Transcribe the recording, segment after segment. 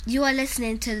You are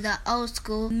listening to the Old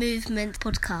School Movement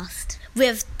podcast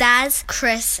with Daz,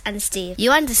 Chris and Steve. You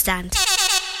understand?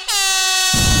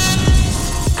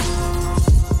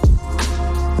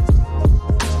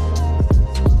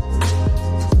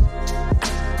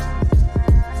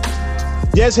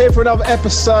 Yes, here for another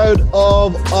episode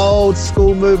of Old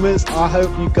School Movements. I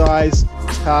hope you guys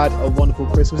had a wonderful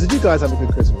Christmas. Did you guys have a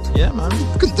good Christmas? Yeah, man.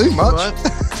 Couldn't do much. Right.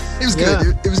 It was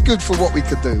good. It was good for what we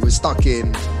could do. We're stuck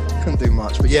in. Couldn't do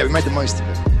much, but yeah, we made the most of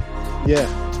it. Yeah,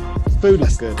 food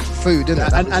is good. Food, isn't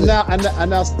it? And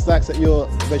now, Stacks, that you're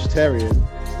vegetarian,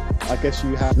 I guess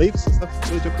you have leaves and stuff.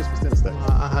 What was your Christmas dinner, Stacks?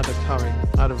 I had a curry.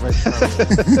 I had a veg curry.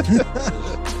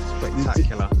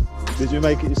 Spectacular. Did you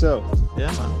make it yourself?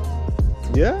 Yeah, man.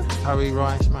 Yeah? Curry,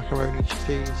 rice, macaroni,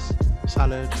 cheese,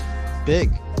 salad.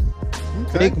 Big.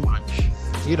 Okay. Big munch.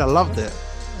 You'd have loved it.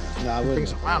 No, I Bring wouldn't.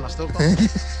 some round. I still got it.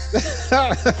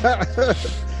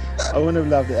 I wouldn't have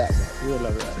loved it that much. You would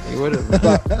have loved it that much. You would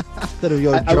have. Instead of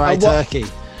your dry turkey.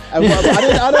 I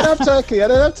don't have turkey. I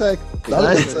don't have turkey. I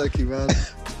love turkey, man.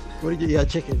 What did you had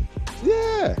chicken?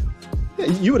 Yeah.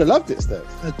 You would have loved it, Steph.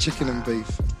 I had chicken and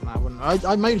beef. No, I wouldn't.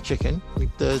 I made chicken.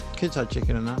 The kids had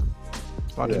chicken and that.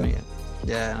 But I didn't eat it.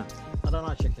 Yeah. I don't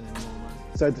like chicken anymore, man.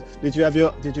 So did you have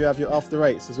your after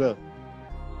eights as well?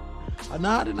 No,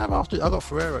 I didn't have after. I got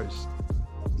Ferrero's.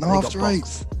 No They after got eight.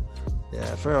 boxed.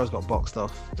 Yeah, Ferrero's got boxed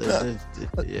off. Yeah.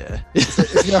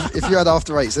 If you had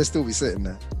after eights, they'd still be sitting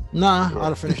there. Nah, I'd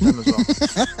have finished them as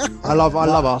well. I love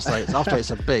after eights. After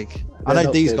eights are big. I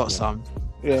know Dee's got some.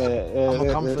 Yeah. I'm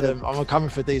gonna come for them. I'm coming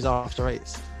for these after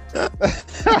eights.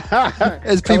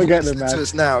 There's people listening to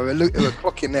us now who are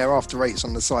clocking their after eights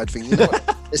on the side thinking, you know what?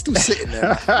 They're still sitting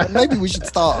there. Maybe we should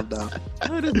start them now.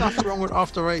 No, there's nothing wrong with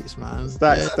after eights, man.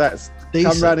 That's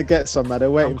come round and get some, man.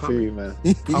 They're waiting for you, man.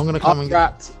 I'm gonna come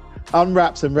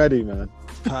unwrapped and ready, man.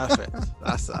 Perfect.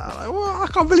 That's I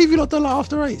can't believe you not done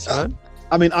after eights, man.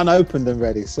 I mean, unopened and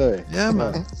ready. Sorry. Yeah,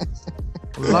 man.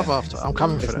 Love after. I'm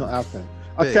coming for it's them. Not happening.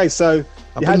 Okay, so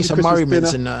I'll bring you some Murray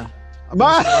mints in there.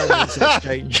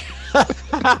 Exchange.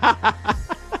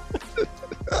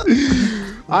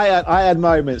 I had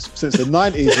Murray mints since the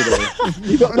 90s.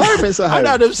 You got Murray mints at home? I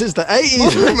had them since the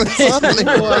 80s.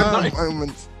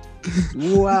 Moments.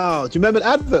 Wow. Do you remember the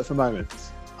advert for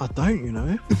Moments? I don't, you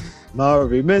know.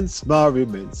 Murray mints,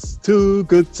 too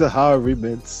good to hurry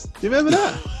mints. Do you remember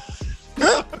that?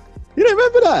 You don't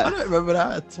remember that? I don't remember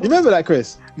that. You remember that,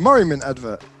 Chris? Murray mint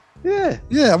advert. Yeah.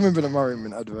 Yeah, I remember the Murray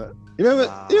mint advert. You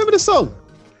remember the song?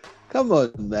 Come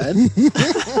on, man. You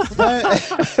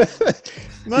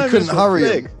couldn't hurry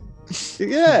him.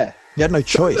 Yeah. You had no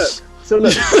choice. So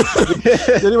look.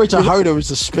 The only way to hold him was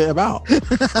to spit him out.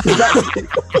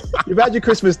 You've had your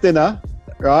Christmas dinner,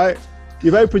 right?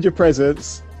 You've opened your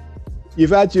presents.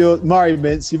 You've had your Murray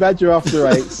mints. You've had your after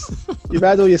eights. You've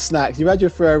had all your snacks. You've had your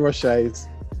Ferrero Rochers.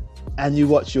 And you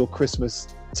watch your Christmas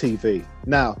TV.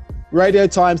 Now, radio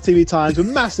times, TV times were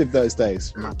massive those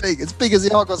days. Big. It's big as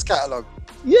the Argos catalogue.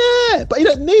 Yeah, but you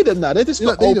don't need them now. They're just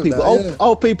for old people.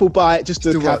 Old people buy it just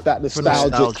to have that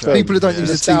nostalgic thing. People who don't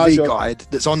use a TV guide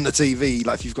that's on the TV,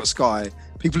 like if you've got Sky,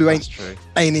 people who ain't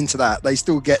into that, they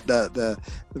still get the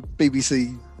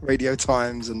BBC Radio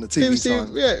Times and the TV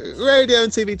Times. Yeah, radio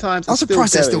and TV times. I'm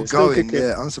surprised they're still going.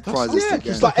 Yeah, I'm surprised they're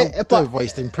still going. They're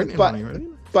wasting printing money, really.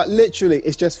 But literally,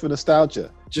 it's just for nostalgia.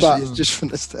 It's just for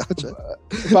nostalgia.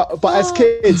 But as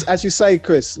kids, as you say,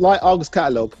 Chris, like Argos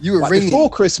catalogue, you were ringing before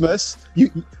Christmas.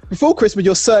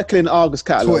 You're circling Argos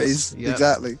catalogue.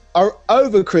 Exactly.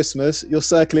 Over Christmas, you're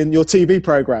circling your TV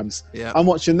programs. Yeah. I'm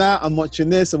watching that. I'm watching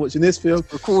this. I'm watching this film.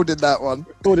 Recording that one.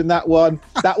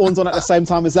 That one's on at the same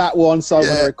time as that one, so I'm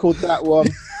going to record that one.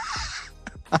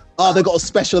 Oh, they got a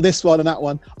special this one and that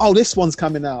one. Oh, this one's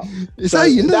coming out. It's how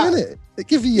you know, isn't it? They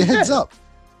give you your heads up.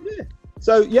 Yeah.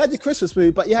 So you had your Christmas movie,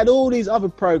 but you had all these other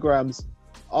programs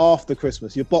after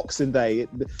Christmas. Your Boxing Day,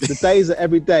 the days that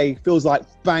every day feels like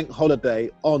bank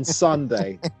holiday on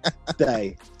Sunday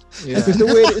day. Yeah.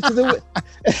 Definitely.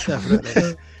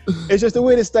 It's just the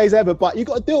weirdest days ever, but you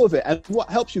got to deal with it. And what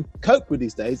helps you cope with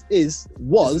these days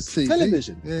was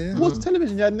television. Yeah. Was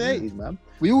television you had in the 80s, man.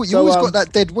 You always got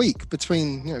that dead week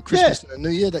between Christmas and the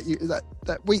New Year.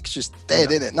 That week's just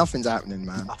dead, isn't it? Nothing's happening,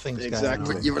 man. Nothing's exactly.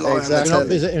 going on. You rely on If you're not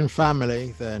visiting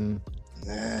family, then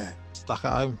stuck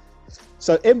at home.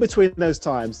 So in between those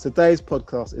times, today's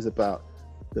podcast is about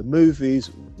the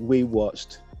movies we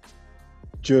watched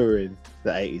during the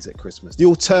 80s at Christmas, the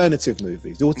alternative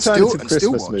movies, the alternative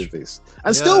Christmas movies,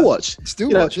 and still watch.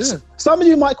 Some of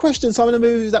you might question some of the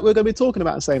movies that we're going to be talking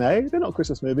about and saying, hey, they're not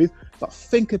Christmas movies, but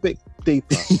think a bit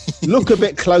deeper, look a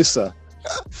bit closer,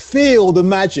 feel the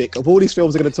magic of all these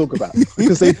films we're going to talk about,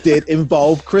 because they did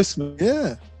involve Christmas.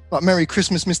 Yeah. Like Merry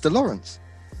Christmas, Mr. Lawrence.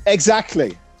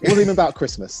 Exactly. It wasn't even about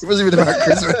Christmas. It wasn't even about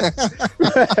Christmas.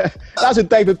 That was with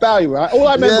David Bowie, right? All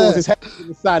I remember was his head in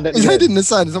the sand. His head in the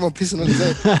sand and someone pissing on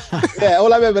his head. Yeah,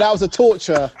 all I remember, that was a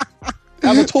torture.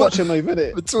 That was a torture movie, wasn't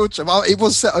it? A torture. Well, it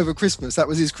was set over Christmas. That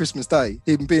was his Christmas day.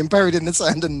 Him being buried in the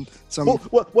sand and some...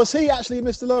 What, was he actually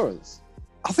Mr. Lawrence?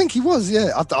 I think he was, yeah.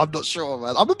 I'm not sure,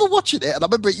 man. I remember watching it, and I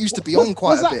remember it used to be on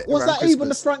quite a bit. Was that Christmas. even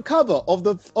the front cover of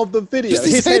the video? Just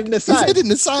his head in the sand. His head in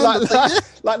the sand.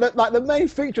 Like the main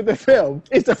feature of the film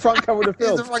is the front cover of the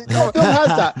film. The front cover. What film has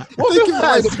that? What film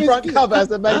has the front cover as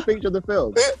the main feature of the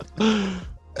film?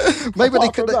 Maybe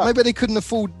they couldn't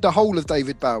afford the whole of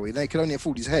David Bowie. They could only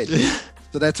afford his head.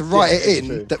 So they had to write it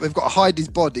in that we've got to hide his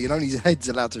body and only his head's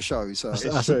allowed to show. So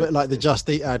that's a bit like the Just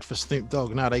Eat ad for Snoop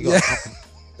Dogg. Now they got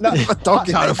I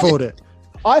can't afford it.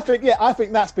 I think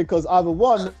that's because either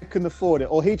one couldn't afford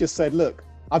it, or he just said, "Look,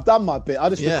 I've done my bit. I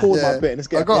just record my bit and let's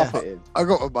get it in." I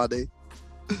got my money.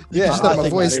 Yeah, just let my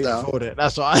voice down. Afford it.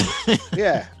 That's what I.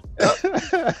 Yeah.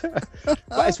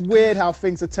 But it's weird how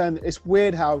things are turned. It's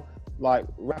weird how like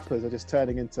rappers are just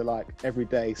turning into like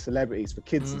everyday celebrities for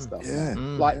kids and stuff. Yeah.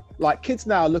 Like kids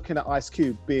now are looking at Ice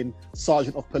Cube being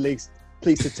sergeant of police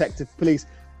detective, police.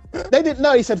 They didn't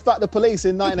know he said "fuck the police"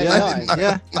 in 1989.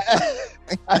 Yeah.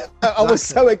 I was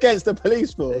so against the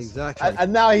police force. Exactly.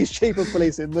 And now he's chief of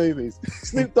police in movies.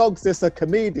 Snoop Dogg's just a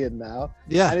comedian now.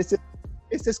 Yeah. And it's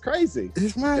just crazy.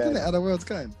 It's mad, isn't it, how the world's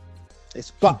going?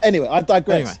 But anyway, I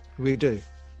digress. Anyway, we do.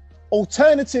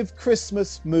 Alternative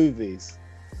Christmas movies.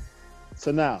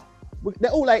 So now,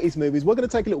 they're all 80s movies. We're going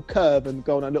to take a little curve and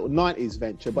go on a little 90s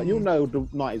venture, but you'll know the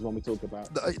 90s one we talk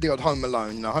about. The odd Home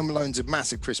Alone. You know, Home Alone's a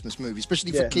massive Christmas movie,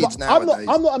 especially for kids nowadays.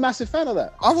 I'm not a massive fan of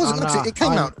that. I wasn't. It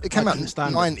came out in the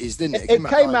 90s, didn't it? It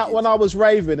came out when I was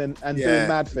raving and doing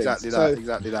mad things. Exactly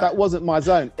that. That wasn't my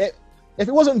zone. If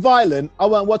it wasn't violent, I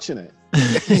weren't watching it.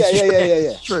 Yeah.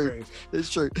 It's true.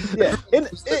 It's true. Yeah,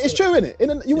 it's true, isn't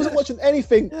it? You wasn't watching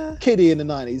anything kiddie in the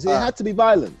 90s. It had to be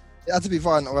violent. It had to be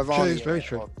violent or have Arnie. It's very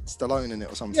true. Or Stallone in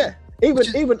it or something. Yeah.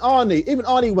 Even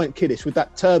Arnie went kiddish with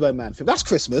that Turbo Man film. That's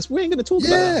Christmas. We ain't going to talk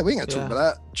about that. Yeah, we ain't going to talk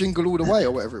about that. Jingle All the Way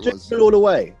or whatever it was. Jingle All the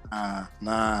Way.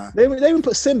 Nah. They even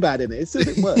put Sinbad in it. It's a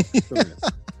bit worse. We're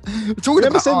talking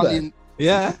about Sinbad? Arnie.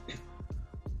 Yeah.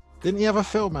 Didn't he have a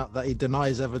film out that he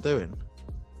denies ever doing?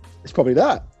 It's probably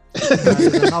that.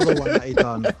 There's another one that he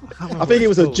done. I think he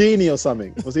was a genie or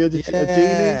something. Was he a genie?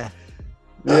 Yeah.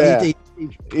 Yeah. He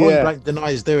point blank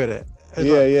denies doing it. I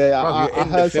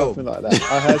heard something like that.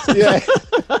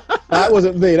 That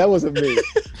wasn't me.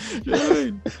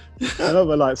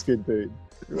 Another light-skinned dude.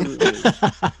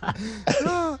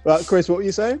 Right, Chris, what were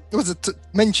you saying? There was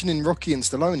mentioning Rocky and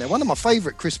Stallone there. One of my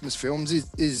favourite Christmas films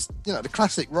is the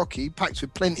classic Rocky, packed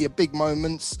with plenty of big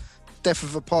moments. Death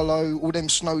of Apollo, all them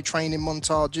snow training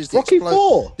montages. Rocky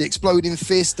 4. The exploding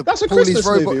fist. That's a Christmas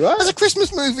movie, right? That's a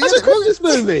Christmas movie. That's a Christmas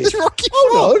movie. It's Rocky 4.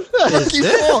 Hold on. Rocky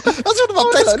 4. That's one of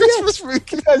my best Christmas movies.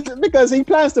 Because he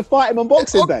plans to fight him on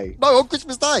Boxing Day. No, on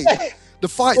Christmas Day. The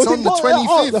fight's on the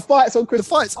 25th. The fight's on Christmas.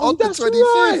 The fight's on the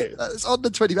 25th. It's on the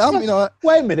 25th.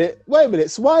 Wait a minute.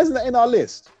 So why isn't that in our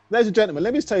list? Ladies and gentlemen,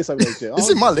 let me just tell you something. It's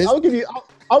in my list. I want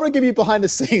to give you behind the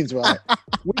scenes, right?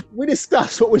 we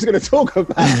discussed what we was going to talk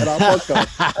about in our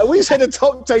podcast. And we said the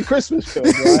top 10 Christmas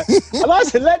films, right? And I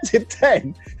selected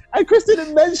 10. And Chris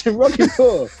didn't mention Rocky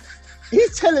 4.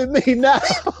 He's telling me now.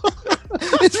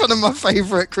 It's one of my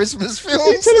favourite Christmas films.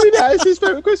 He's telling me that it's his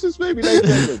favourite Christmas movie, ladies and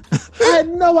gentlemen. I had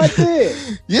no idea.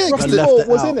 Yeah, Rocky 4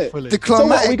 was in it. The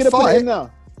climatic are we going to put it in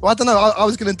now? Well, I don't know. I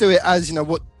was going to do it as,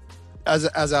 what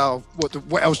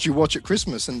else do you watch at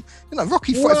Christmas? And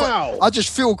Rocky 4. Wow. I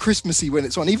just feel Christmassy when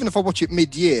it's on. Even if I watch it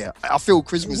mid-year, I feel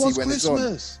Christmassy when it's on.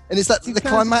 And it's that the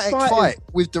climatic fight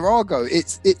with Drago.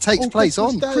 It takes place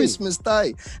on Christmas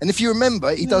Day. And if you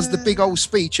remember, he does the big old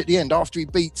speech at the end after he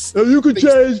beats. You could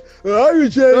change.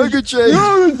 I could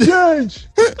change.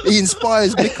 He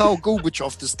inspires Mikhail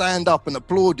Gorbachev to stand up and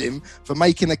applaud him for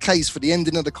making a case for the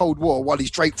ending of the Cold War while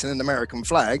he's draped in an American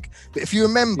flag. But if you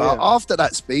remember, after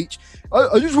that speech,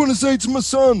 I just want to say to my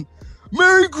son,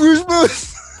 Merry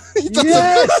Christmas.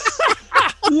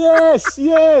 Yes.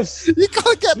 You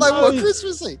can't get that more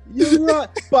Christmassy. You're right.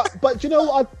 But you know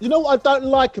what I don't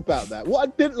like about that? What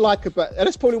I didn't like about, and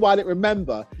that's probably why I didn't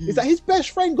remember, is that his best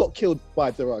friend got killed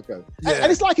by Drago.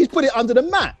 And it's like he's put it under the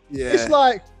mat. Yeah. It's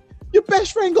like, your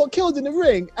best friend got killed in the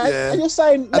ring, and you're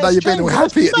saying, and now you're being all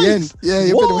happy at the end. Yeah,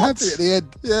 you're being all happy at the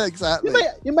end. Yeah, exactly.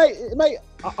 You mate,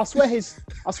 I swear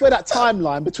that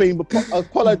timeline between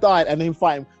Apollo died and him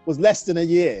fighting was less than a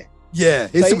year. Yeah,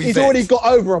 so he's already got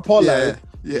over Apollo.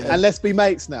 Yeah. And let's be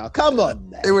mates now. Come on.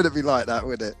 Then. It wouldn't be like that,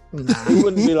 would it? Nah, It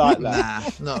wouldn't be like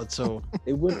that. nah, not at all.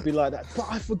 It wouldn't be like that. But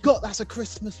I forgot that's a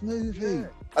Christmas movie.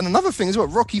 And another thing as well,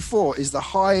 Rocky IV is the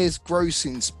highest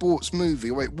grossing sports movie,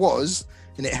 or it was,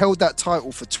 and it held that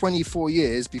title for 24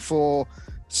 years before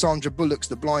Sandra Bullock's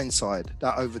The Blind Side.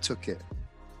 That overtook it.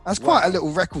 That's quite a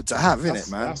little record to have, isn't it,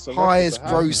 man? That's a Highest record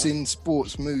to have, grossing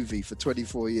sports movie for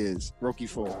 24 years. Rocky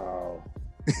IV. Wow.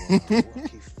 Rocky IV.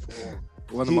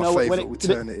 One of my favourite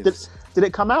alternatives. Did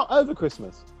it come out over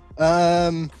Christmas?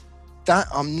 That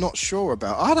I'm not sure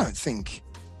about. I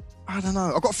don't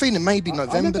know. I've got a feeling maybe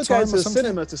November time or something.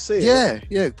 Cinema to see it.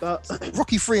 Yeah.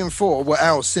 Rocky 3 and 4 were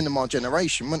our cinema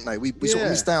generation, weren't they? We sort of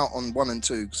missed out on 1 and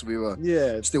 2 because we were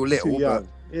still little. But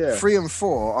 3 and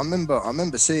 4, I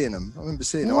remember seeing them. Wow.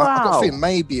 I got a feeling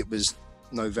maybe it was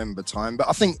November time, but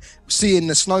I think seeing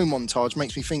the snow montage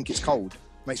makes me think it's cold.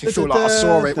 Makes me feel like I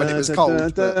saw it when it was cold.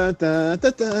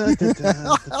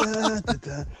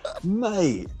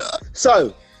 Mate.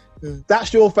 So,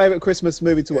 that's your favourite Christmas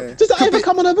movie to watch. Does that ever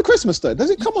come on over Christmas, though? Does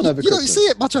it come on over Christmas? You don't see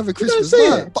it much over Christmas,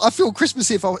 but I feel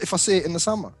Christmassy if I see it in the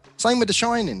summer. Same with The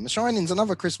Shining. The Shining's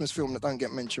another Christmas film that don't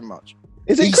get mentioned much.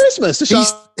 Is it Christmas?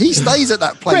 He stays at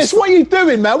that place. Chris, what are you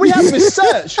doing, man? We have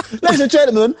research. Ladies and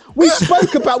gentlemen, we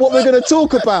spoke about what we're going to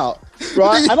talk about,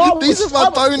 right? And these are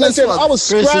my bonus ones. I was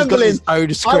scrambling. I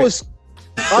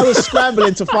was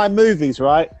scrambling to find movies,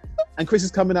 right? And Chris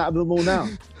is coming out of them all now.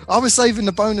 I was saving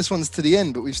the bonus ones to the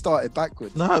end, but we've started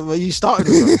backwards. No, well, you started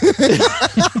with them.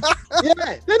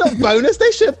 Yeah, they're not bonus.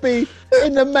 They should be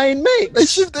in the main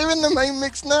mix. They're in the main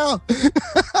mix now.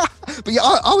 But yeah,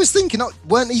 I was thinking,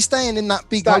 weren't he staying in that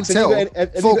big hotel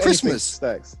for Christmas?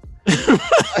 Stacks?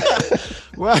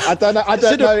 Well, I don't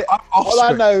know. All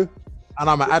I know. And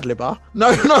I'm an ad-libber. No.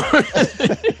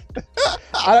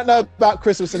 I don't know about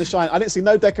Christmas in The Shine. I didn't see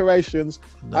no decorations.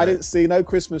 No. I didn't see no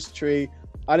Christmas tree.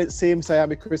 I didn't see him say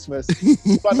Happy Christmas.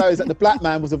 What I know is that the black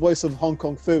man was the voice of Hong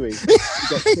Kong Phooey. He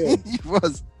got killed. He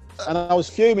was. And I was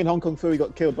fuming Hong Kong Phooey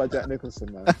got killed by Jack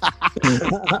Nicholson, man.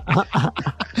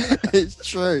 It's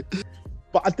true.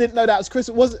 But I didn't know that was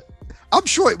Christmas. Was it? I'm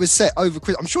sure it was set over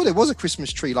Christmas. I'm sure there was a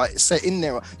Christmas tree like set in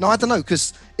there. No, I don't know,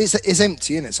 because it's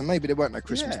empty, innit? So maybe there weren't no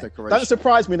Christmas decorations. Don't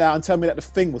surprise me now and tell me that the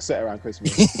thing was set around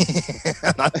Christmas.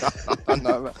 I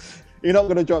know. You're not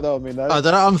going to drop that on me, no? I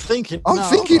don't know. I'm thinking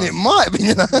it might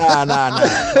be.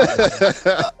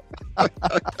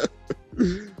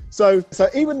 No. So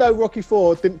even though Rocky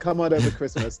IV didn't come on over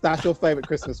Christmas, that's your favourite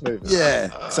Christmas movie.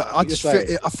 Yeah. So I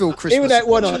feel Christmas. Even though it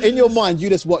went on in your mind, you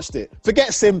just watched it.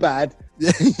 Forget Sinbad.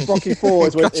 Rocky IV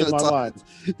is in my mind.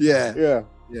 Yeah.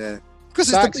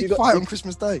 Because it's the big fight on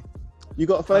Christmas Day. You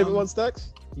got a favourite one, Stax?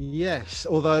 Yes,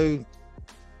 although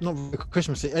not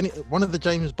Christmassy. One of the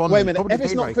James Bond. Wait a minute. If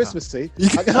it's not Christmassy, no.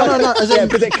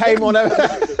 Because it came on.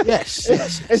 Yes.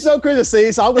 It's not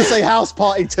Christmassy, so I'm going to say House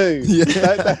Party 2.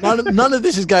 Yeah. None of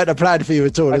this is going to plan for you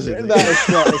at all, is it? No,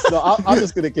 it's not. I'm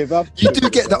just going to give up. You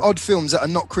do get the odd films that are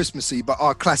not Christmassy, but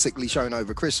are classically shown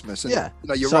over Christmas. And,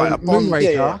 you're right.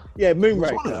 Moonraker. Yeah,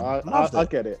 Moonraker. I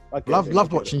get it.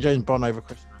 Loved watching James Bond over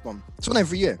Christmas. It's on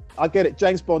every year. I get it.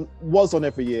 James Bond was on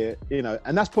every year,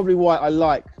 and that's probably why I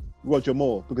like Roger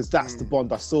Moore, because that's the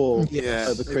Bond I saw over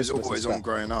Christmas. It was always on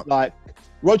growing up. Like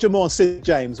Roger Moore and Sid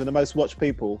James were the most watched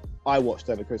people I watched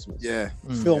over Christmas.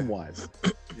 Film-wise.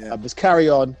 It was Carry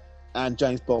On, and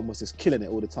James Bond was just killing it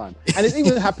all the time. And it's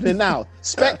even happening now.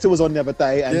 Spectre was on the other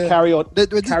day, and Carry On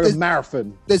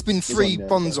Marathon. There's been 3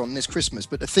 Bonds on this Christmas,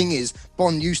 but the thing is,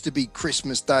 Bond used to be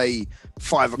Christmas Day,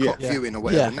 5 o'clock viewing or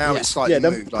whatever. Now it's slightly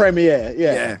moved.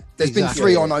 Premiere. There's been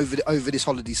 3 on over this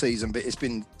holiday season, but it's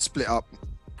been split up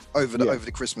over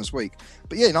the Christmas week.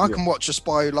 But I can watch A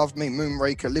Spy Who Loved Me,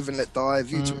 Moonraker, Live and Let Die,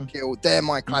 View to a Kill. They're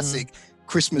my classic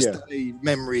Christmas Day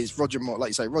memories. Roger Moore,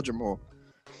 like you say, Roger Moore.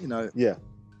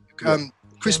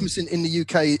 Christmas in the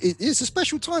UK, it's a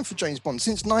special time for James Bond.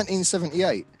 Since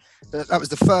 1978, that was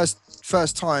the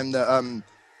first time that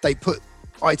they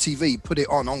ITV put it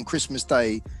on Christmas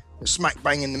Day, smack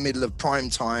bang in the middle of prime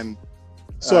time.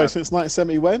 Sorry, since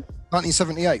 1970 when?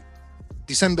 1978.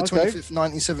 December 25th,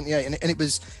 1978, and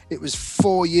it was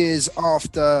 4 years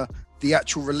after the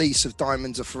actual release of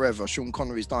Diamonds Are Forever, Sean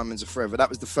Connery's Diamonds Are Forever. That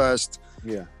was the first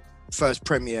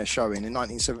premiere showing in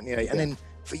 1978, and then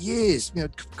for years,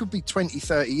 could be 20,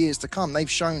 30 years to come, they've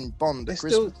shown Bond at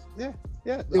Christmas.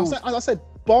 As I said,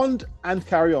 Bond and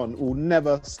Carry On will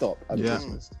never stop at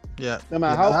Christmas. No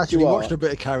matter how I actually watched a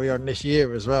bit of Carry On this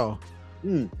year as well.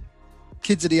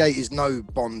 Kids of the 80s know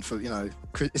Bond for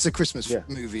it's a Christmas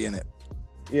movie, innit?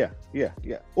 Yeah.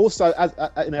 Also, as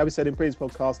you know, we said in previous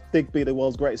podcasts, Digby, the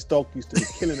world's greatest dog, used to be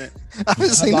killing it. I haven't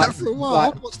seen that for a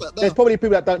while. What's that now? There's probably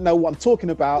people that don't know what I'm talking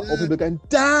about, or people are going,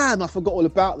 damn, I forgot all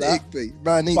about that. Digby,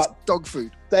 man eats dog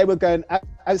food. They were going, as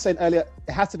I was saying earlier,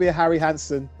 it has to be a Harry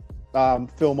Hansen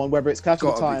film on, whether it's Catch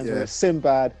of the Times, whether it's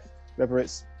Sinbad, whether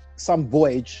it's some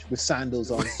voyage with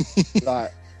sandals on.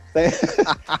 Like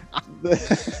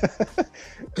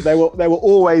they were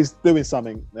always doing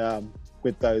something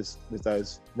with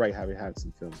those Ray Harry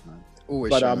Hansen films, man.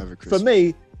 Always. But for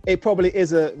me, it probably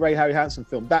is a Ray Harry Hansen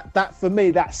film. That for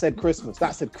me, that said Christmas.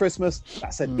 That said Christmas.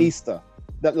 That said Easter.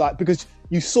 That because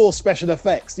you saw special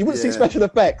effects. You wouldn't see special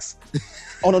effects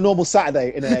on a normal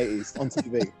Saturday in the 80s on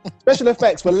TV. Special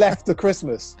effects were left to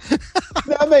Christmas. You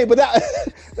know what I mean? But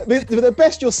the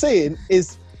best you're seeing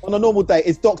is on a normal day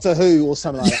is Doctor Who or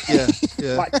something like that.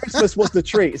 Yeah. Like Christmas was the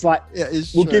treat. It's like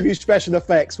we'll give you special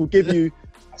effects. We'll give you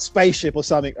a spaceship or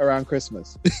something around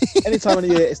Christmas. Any time of the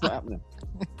year, it's not happening.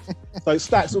 So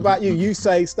Stax, what about you? You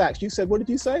say Stax. You said, what did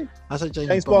you say? I said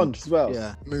James Bond as well.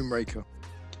 Yeah. Moonraker.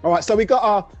 All right, so we're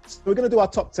going to do our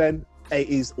top 10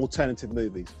 80s alternative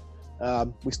movies.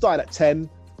 We started at 10.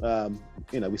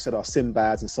 We said our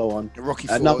Sinbads and so on. Rocky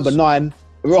At Fours. number 9,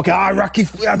 Rocky.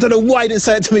 I don't know why you didn't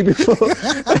say it to me before.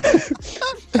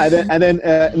 and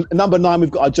then number 9, we've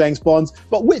got our James Bonds.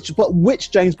 But which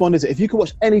James Bond is it? If you could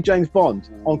watch any James Bond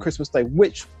on Christmas Day,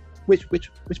 which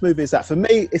movie is that? For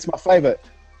me, it's my favourite.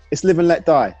 It's Live and Let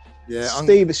Die. Yeah,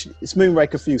 Steve, it's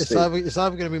Moonraker for you, Steve. It's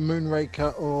either going to be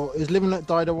Moonraker or is Live and Let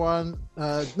Die the one?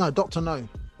 No, Dr. No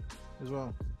as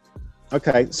well.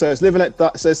 Okay, so it's Live and Let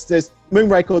Die. So there's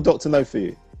Moonraker or Dr. No for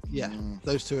you. Yeah,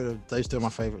 those two are my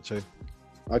favourite too.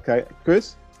 Okay,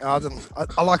 Chris? I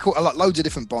like loads of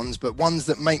different Bonds, but ones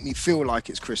that make me feel like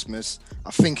it's Christmas,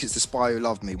 I think it's The Spy Who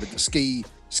Loved Me, with the ski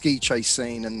chase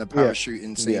scene and the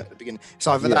parachuting scene at the beginning. It's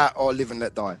either that or Live and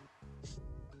Let Die.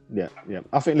 Yeah.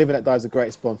 I think Live and Let Die is the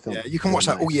greatest Bond film. Yeah, you can watch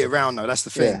that all year round though. That's the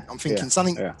thing. Yeah, I'm thinking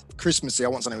something Christmassy. I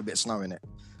want something with a bit of snow in it.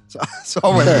 So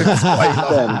I went with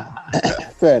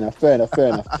Fair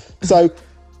enough. So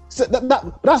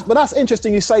that's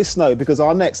interesting. You say snow because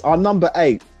our number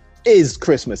 8 is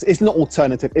Christmas. It's not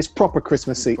alternative. It's proper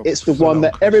Christmassy. It's the one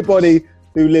that everybody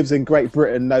who lives in Great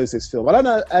Britain knows this film. I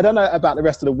don't know about the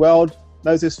rest of the world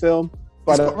knows this film,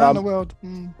 but it's around the world.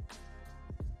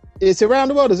 It's around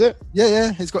the world, is it?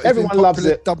 Yeah. Everyone loves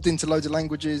it. Dubbed into loads of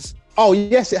languages. Oh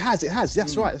yes, it has.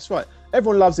 That's right.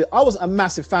 Everyone loves it. I wasn't a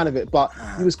massive fan of it, but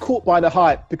he was caught by the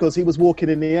hype because he was walking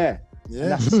in the air. Yeah,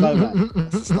 and that's the snowman.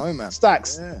 That's the snowman.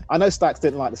 Stax. Yeah. I know Stax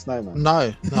didn't like the snowman.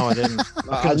 No, I didn't.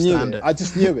 I knew it. I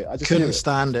just knew it. Couldn't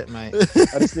stand it, mate.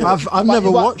 I've never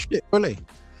watched it fully.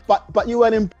 But you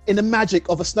weren't in the magic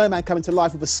of a snowman coming to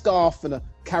life with a scarf and a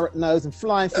carrot nose and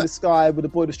flying through the sky with a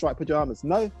boy with striped pajamas.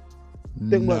 No,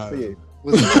 didn't work for you.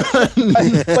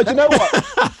 But you know what?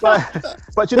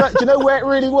 But do you know where it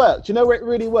really worked? Do you know where it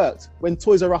really worked? When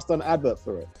Toys R Us done an advert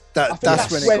for it.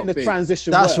 That's when the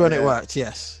transition. That's worked. when it worked.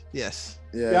 Yes. Yeah.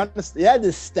 You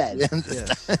understand.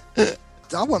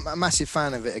 I wasn't a massive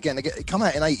fan of it. Again, it came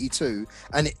out in '82,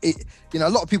 and it a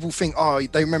lot of people think,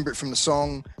 they remember it from the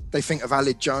song. They think of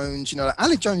Aled Jones.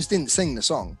 Aled Jones didn't sing the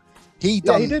song. He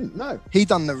didn't. No. He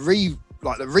done the reboot.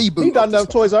 He done the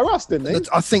Toys R Us, didn't he?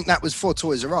 I think that was for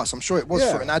Toys R Us. I'm sure it was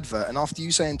for an advert. And after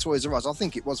you saying Toys R Us, I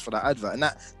think it was for that advert. And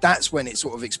that's when it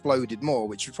sort of exploded more,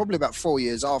 which was probably about 4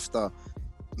 years after.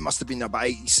 It must have been about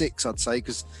 '86, I'd say,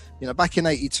 because back in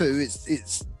 '82,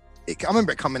 I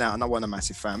remember it coming out, and I wasn't a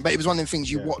massive fan. But it was one of the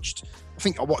things you watched. I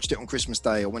think I watched it on Christmas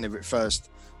Day or whenever it first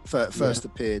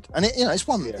appeared. And it's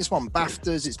won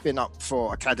BAFTAs. It's been up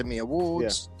for Academy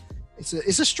Awards. Yeah.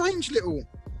 It's a strange little.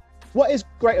 What is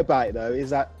great about it though is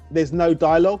that there's no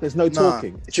dialogue, there's no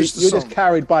talking. You're just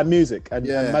carried by music and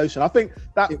emotion. I think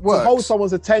that to hold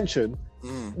someone's attention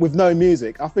with no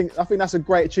music, I think that's a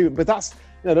great achievement. But that's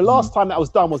the last time that was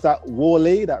done was that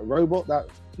Wall-E, that robot, that.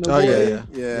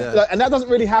 Yeah. And that doesn't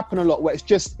really happen a lot. Where it's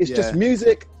just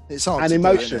music and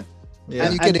emotion.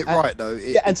 And you get it right though.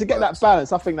 And to get that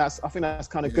balance, I think that's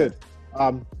kind of good.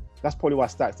 That's probably why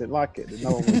Stax didn't like it.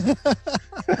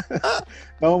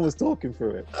 No one was talking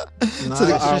through it. No,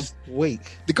 it's just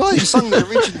weak. The guy who sung the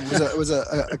original was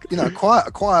a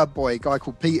choir boy, guy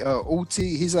called Peter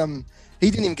Alty. He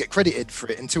didn't even get credited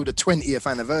for it until the 20th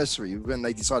anniversary when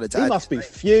they decided to. He must be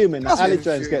fuming that Aled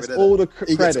Jones gets all the credit.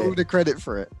 He gets all the credit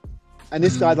for it. And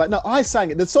this guy's like, no, I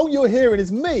sang it. The song you're hearing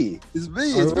is me. It's me.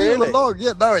 It's me all along.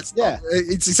 Yeah, no, it's not.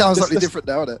 It sounds slightly different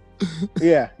now, doesn't it?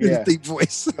 Yeah. His deep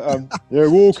voice. You're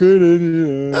walking in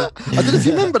here. I don't know if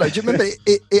you remember though. Do you remember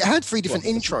it had 3 different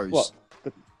intros?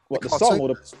 What the song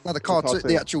or the cartoon?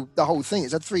 The whole thing.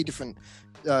 It had 3 different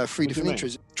three different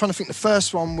intros. Trying to think, the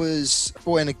first one was a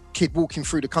boy and a kid walking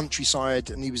through the countryside,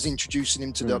 and he was introducing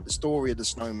him to the story of the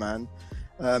snowman.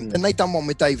 And they done one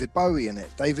with David Bowie in it.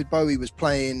 David Bowie was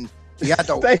playing the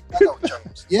adult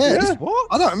Jones. Yeah. What?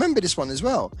 I don't remember this one as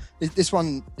well. This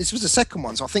was the second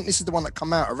one, so I think this is the one that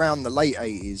come out around the late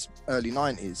 80s, early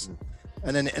 90s.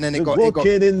 And then it got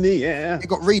in the air. It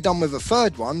got redone with a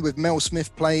third one with Mel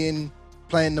Smith playing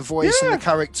the voice and the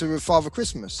character of Father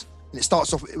Christmas. And it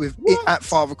starts off with it at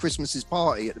Father Christmas's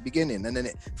party at the beginning, and then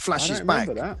it flashes back.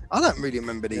 I don't really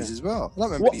remember these as well. I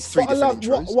don't remember these three different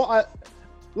intros. What I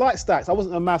like Stacks, I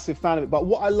wasn't a massive fan of it, but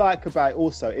what I like about it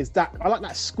also is that I like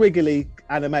that squiggly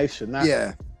animation.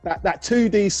 That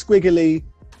 2D squiggly,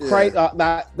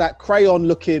 that crayon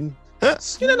looking.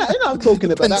 You know what I'm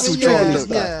talking about. Pencil drawing look.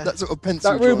 That sort of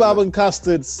pencil. That rhubarb and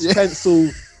custard pencil.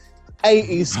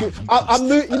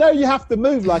 80s. You have to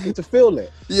move like it to feel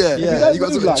it. Yeah. You got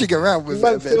to sort of jig around with it. You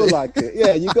don't feel like it.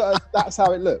 Yeah, you got. That's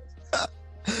how it looks.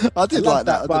 I did like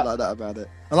that. I did like that about it.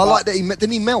 And I like that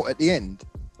didn't he melt at the end?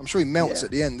 I'm sure he melts at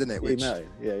the end, didn't it? Which, yeah.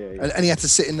 And he had to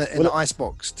sit in the ice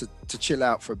box to chill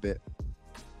out for a bit.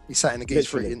 He sat in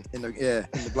the in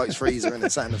the bloke's freezer, and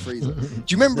it sat in the freezer. Do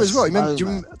you remember as well? I don't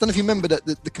know if you remember that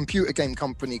the computer game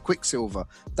company Quicksilver,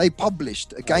 they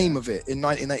published a game of it in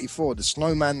 1984, the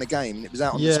Snowman the game, and it was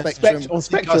out on the Spectrum. On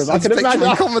Spectrum, I can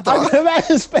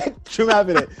imagine Spectrum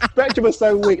having it. Spectrum was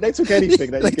so weak, they took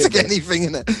anything. They took anything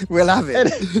in it. We'll have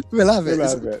it. We'll have it.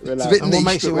 It's a bit and niche, what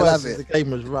makes it we'll worse have is it. the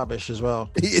game was rubbish as well.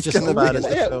 It's just as bad as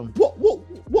the film.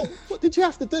 What did you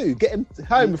have to do? Get him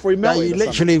home before he melted? You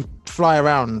literally fly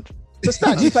around. The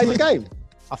stats, you played the game?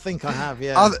 I think I have,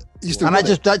 yeah.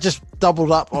 That just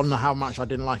doubled up on how much I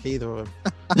didn't like either of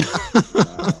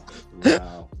them.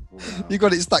 Wow. You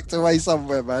got it stacked away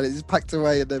somewhere, man. It's packed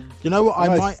away in them. You know what?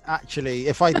 I might actually,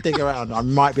 if I dig around, I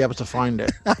might be able to find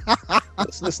it.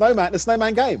 The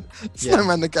Snowman game.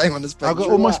 Snowman the game on the Spectrum. I've got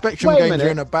all my Spectrum games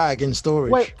in a bag in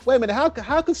storage. Wait a minute.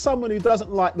 How could someone who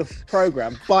doesn't like the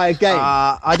program buy a game?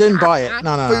 I didn't buy it.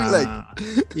 No.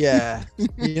 Bootleg. Yeah.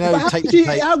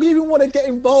 How do you even want to get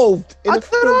involved? I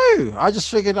don't know. I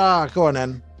just figured, go on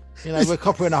then. We're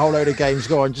copying a whole load of games.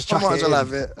 Go on, just chuck it in.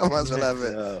 I might as well have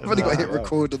it. I've only got to hit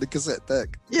record on the cassette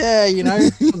deck. Yeah, it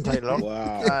doesn't take long.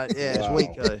 Wow. It's weak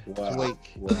though. Wow. It's weak.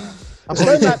 Wow. I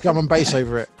probably did drum and bass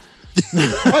over it.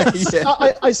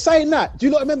 I saying that. Do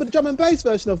you not remember the drum and bass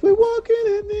version of "We're Walking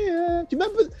in the Air"? Do you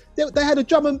remember they had a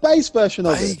drum and bass version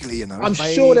of it? Vaguely, I'm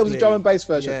sure there was a drum and bass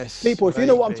version. Yes, people, if you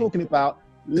know what I'm talking about,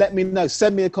 let me know.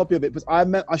 Send me a copy of it, because I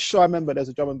remember there's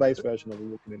a drum and bass version of "We're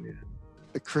Walking in the Air."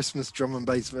 A Christmas drum and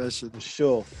bass version. I'm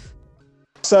sure.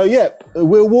 So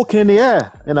we're walking in the air.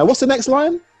 What's the next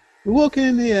line? We're walking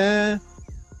in the air.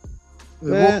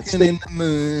 We're walking in the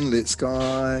moonlit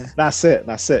sky. That's it.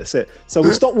 So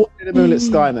we stop walking in the moonlit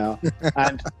sky now,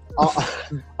 and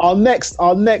our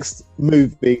next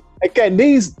movie. Again,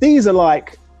 these are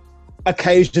like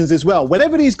occasions as well.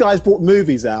 Whenever these guys brought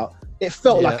movies out, it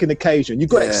felt like an occasion. You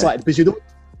got excited because you'd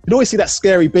always see that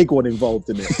scary big one involved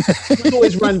in it. You'd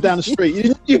always run down the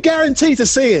street. You guarantee to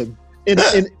see him in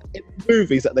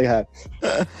movies that they had.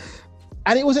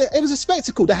 And it was a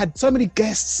spectacle. They had so many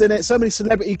guests in it, so many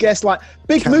celebrity guests, like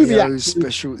big Cameos, movie actors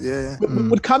special,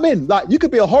 would come in. Like you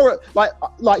could be a horror, like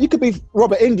you could be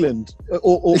Robert England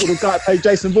or the guy that played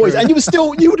Jason Voorhees, and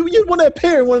you'd want to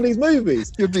appear in one of these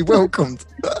movies. You'd be welcomed.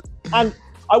 And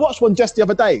I watched one just the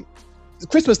other day.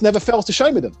 Christmas never fails to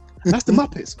show me them. And that's the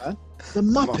Muppets, man. The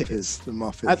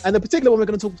Muppets. And the particular one we're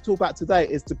going to talk about today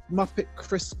is the Muppet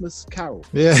Christmas Carol.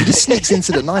 Yeah, this sneaks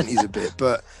into the 90s a bit,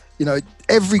 but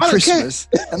every Christmas,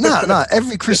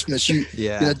 every Christmas you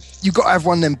got to have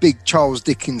one of them big Charles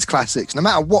Dickens classics. No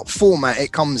matter what format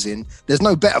it comes in, there's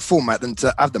no better format than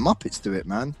to have the Muppets do it,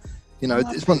 man.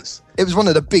 It was one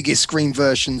of the biggest screen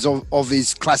versions of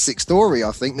his classic story,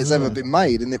 I think, that's ever been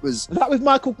made, and it was that was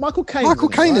Michael Caine. Michael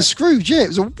Caine as Scrooge, it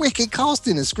was a wicked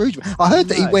casting as Scrooge. I heard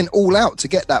that he went all out to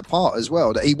get that part as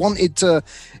well. That he wanted to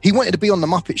be on the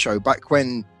Muppet Show back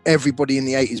when everybody in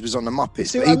the 80s was on the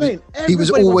Muppets. But he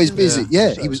was always busy.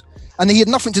 He was, and he had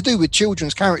nothing to do with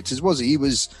children's characters, was he? He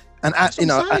was an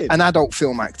adult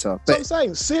film actor. But I'm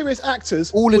saying serious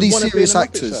actors. All of these serious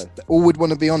actors all would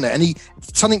want to be on there, and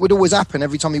something would always happen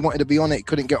every time he wanted to be on it. He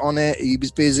couldn't get on it. He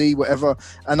was busy, whatever.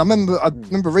 And I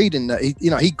remember reading that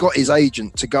he got his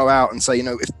agent to go out and say,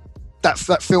 if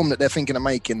that film that they're thinking of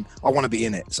making, I want to be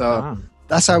in it. So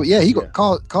that's how. Yeah, he got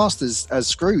cast as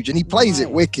Scrooge, and he plays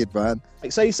it wicked, man.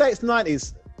 So you say it's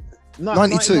 90s.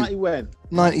 92. 90 when?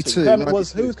 92.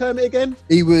 Who was Kermit again?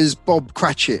 He was Bob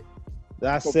Cratchit.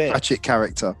 That's it. Cratchit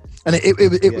character, and it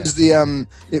was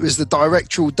the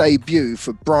directorial debut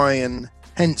for Brian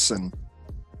Henson,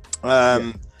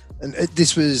 And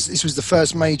this was the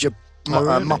first major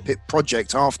Muppet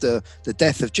project after the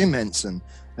death of Jim Henson,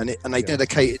 and they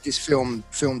dedicated this film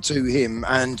to him.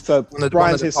 And so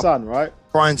Brian's his son, right?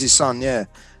 Brian's his son, yeah.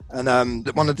 And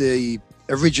one of the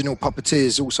original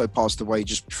puppeteers also passed away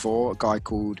just before, a guy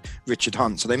called Richard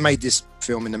Hunt. So they made this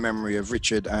film in the memory of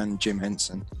Richard and Jim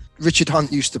Henson. Richard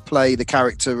Hunt used to play the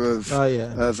character of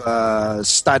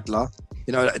Stadler,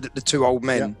 you know, the two old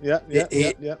men.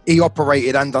 He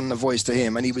operated and done the voice to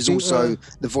him, and he was also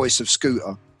the voice of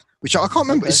Scooter, which I can't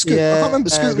remember. I can't remember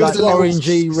Scooter. Like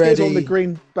orangey, red on the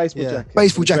green baseball jacket.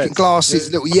 Baseball jacket,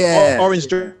 glasses, little orange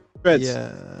dreads.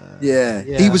 Yeah.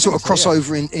 He was sort of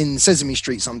crossover in Sesame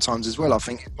Street sometimes as well. I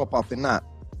think he'd pop up in that.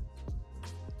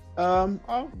 I'm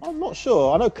not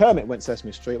sure. I know Kermit went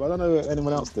Sesame Street, but I don't know if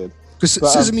anyone else did. Because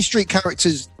Sesame Street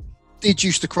characters did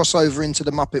used to cross over into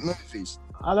the Muppet movies.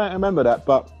 I don't remember that,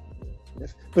 but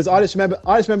because I just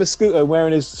remember Scooter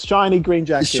wearing his shiny green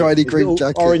jacket,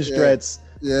 orange dreads.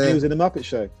 Yeah, and he was in the Muppet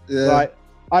Show. Yeah, like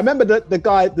I remember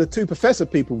the two professor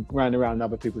people ran around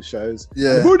other people's shows.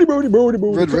 Yeah, booty. The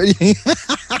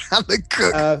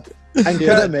cook. And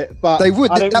Kermit, but they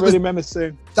would. I don't really remember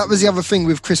seeing. That was the other thing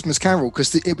with Christmas Carol,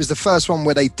 because it was the first one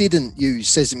where they didn't use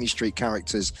Sesame Street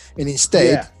characters, and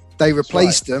instead they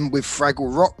replaced them with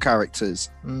Fraggle Rock characters.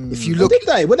 If you look, did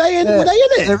they? Were they in it?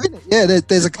 They're in it. Yeah,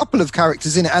 there's a couple of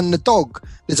characters in it, and the dog.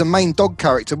 There's a main dog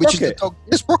character, which is the dog.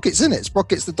 Yes, Sprocket's in it.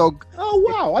 Sprocket's the dog. Oh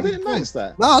wow, I didn't notice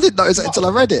that. No, I didn't notice it until I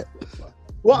read it.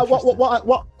 What I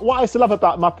used to love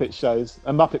about Muppet shows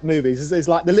and Muppet movies is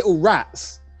like the little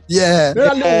rats. Yeah, you know,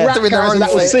 that little rat character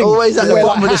that would sing, always at the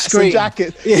bottom of the screen.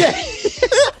 Yeah.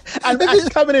 and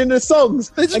coming in the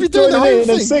songs, they just be doing the whole thing,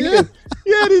 and singing.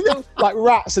 Yeah, these little, like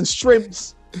rats and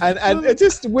shrimps, and it's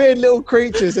just weird little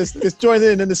creatures just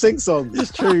joining in the sing song.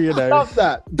 It's true, you know. Love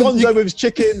that. Gonzo with his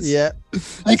chickens. Yeah,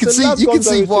 you can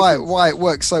see why it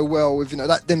works so well with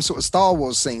them sort of Star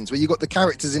Wars scenes where you got the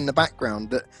characters in the background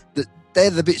that they're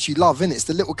the bits you love, innit? It's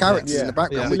the little characters in the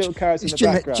background.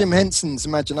 Jim Henson's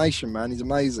imagination, man. He's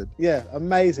amazing. Yeah,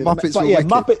 amazing. Muppets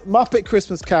Muppet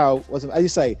Christmas Carol was, as you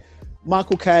say,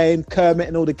 Michael Caine, Kermit,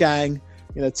 and all the gang.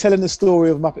 Telling the story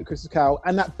of Muppet Christmas Carol,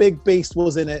 and that big beast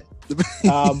was in it.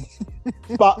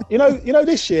 But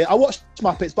this year I watched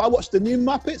Muppets, but I watched the new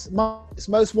Muppets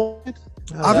Most Wanted.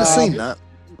 I haven't seen that.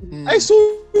 It's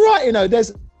all right.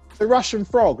 There's the Russian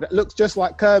frog that looks just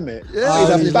like Kermit.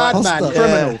 Yeah, he's a bad man,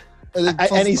 criminal.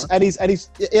 And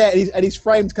he's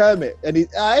framed Kermit, and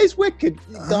he's wicked,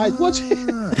 guys. Watch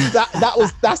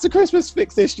it. That's the Christmas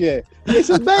fix this year. It's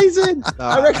amazing.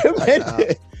 I recommend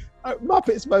it.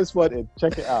 Muppets Most Wanted.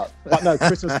 Check it out. But no,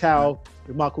 Christmas Carol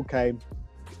with Michael Caine.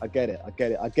 I get it. I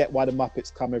get why the Muppets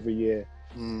come every year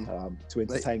to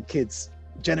entertain kids.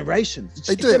 Generations.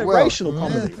 They do it well. Generational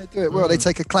comedy. They do it well. They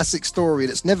take a classic story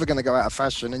that's never going to go out of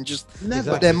fashion and just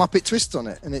put their Muppet twist on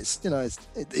it, and it's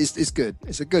good.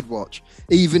 It's a good watch.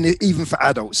 Even for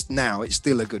adults now, it's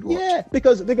still a good watch. Yeah,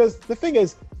 because the thing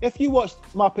is, if you watch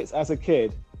Muppets as a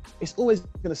kid, it's always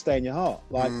going to stay in your heart.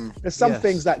 Like there's some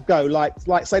things that go, like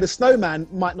say the Snowman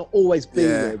might not always be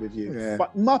there with you,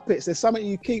 but Muppets, there's something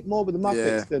you keep more with the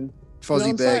Muppets than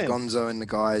Fozzie Bear, Gonzo, and the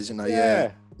guys.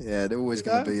 They're always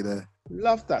going to be there.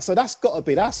 Love that. So that's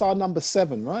our number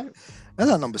 7, right?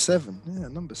 That's our number 7. Yeah,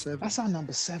 number 7. That's our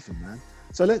number 7, man.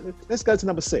 So let's go to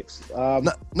number 6.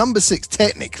 Number 6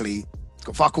 technically it's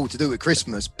got fuck all to do with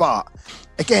Christmas, but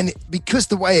again, because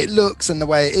the way it looks and the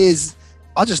way it is,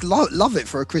 I just love it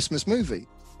for a Christmas movie.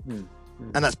 And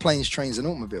that's Planes, Trains and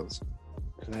Automobiles.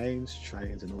 Planes,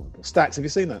 Trains and Automobiles. Stacks, have you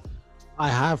seen that? I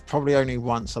have, probably only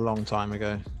once a long time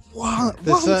ago. What? I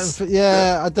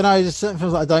don't know. There's certain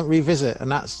films that I don't revisit,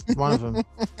 and that's one of them.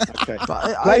 Okay.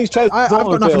 But I've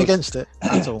got nothing against it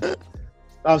at all.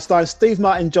 I'm starring Steve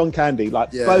Martin, John Candy,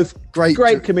 both great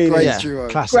comedians.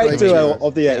 Great duo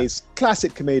of the 80s.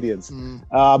 Classic comedians.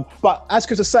 But as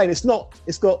Chris was saying,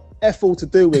 it's got F all to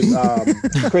do with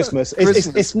Christmas.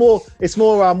 It's more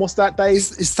what's that day?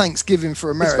 It's Thanksgiving for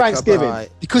America. It's Thanksgiving.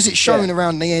 Right. Because it's showing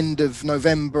around the end of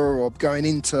November or going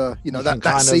into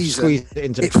that season.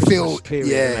 It feels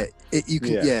period,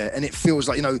 and it feels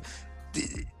like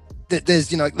there's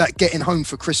that getting home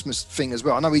for Christmas thing as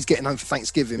well. I know he's getting home for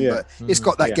Thanksgiving, but it's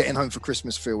got that getting home for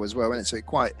Christmas feel as well, and so it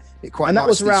quite. And that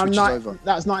was around that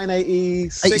was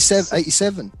 1986.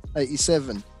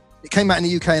 87. It came out in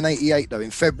the UK in 88 though,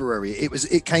 in February.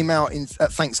 It came out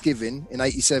at Thanksgiving in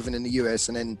 87 in the US,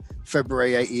 and then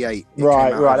February 88.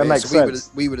 Right. That makes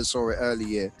sense. We would have saw it early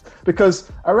year.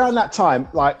 Because around that time,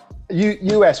 like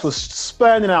US was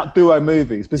spurning out duo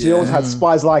movies because you always had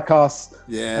Spies Like Us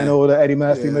and all the Eddie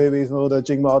Murphy movies and all the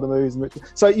Jing Wilder movies.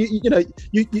 So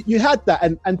you had that,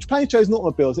 and Planes, Trains and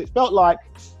Automobiles. It felt like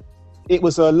it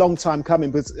was a long time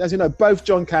coming because, as you know, both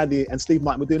John Candy and Steve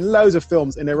Martin were doing loads of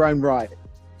films in their own right,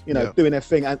 doing their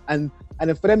thing, and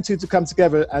then for them two to come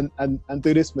together and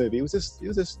do this movie, it was just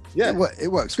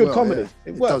it works good well, comedy.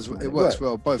 It works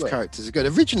well. Both characters are good.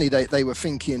 Originally they were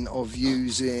thinking of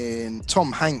using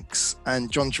Tom Hanks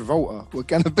and John Travolta were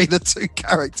going to be the two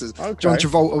characters. Okay. John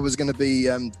Travolta was going to be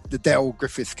the Dale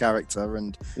Griffith character,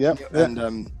 and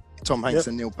Tom Hanks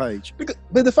and Neil Page.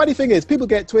 But the funny thing is, people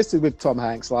get twisted with Tom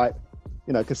Hanks, like,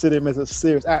 consider him as a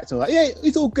serious actor. Like, yeah,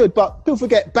 he's all good, but people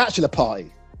forget Bachelor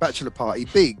Party,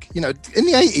 big. In the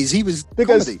 80s, he was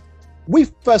comedy. We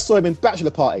first saw him in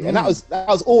Bachelor Party, and that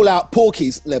was all out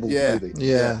Porky's level movie.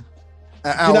 Yeah.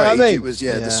 At our age, it was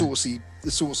the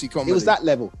saucy comedy. It was that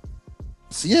level.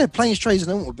 So Planes, Trains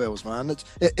and Automobiles, man.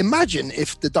 Imagine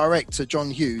if the director John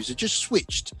Hughes had just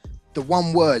switched the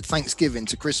one word Thanksgiving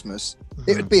to Christmas.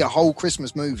 It would be a whole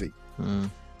Christmas movie.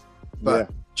 But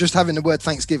just having the word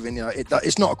Thanksgiving,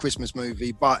 it's not a Christmas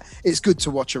movie, but it's good to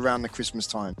watch around the Christmas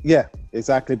time. Yeah,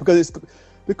 exactly, because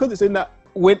it's in that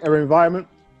winter environment.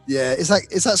 Yeah, it's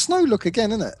that snow look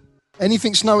again, isn't it?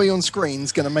 Anything snowy on screen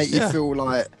is going to make you feel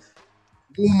like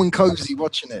warm and cozy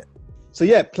watching it.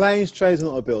 So Planes, Trains and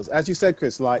Automobiles. As you said,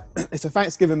 Chris, like, it's a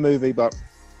Thanksgiving movie, but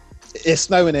it's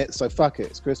snowing it, so fuck it,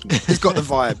 it's Christmas. It's got the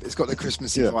vibe. It's got the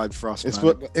Christmassy vibe for us,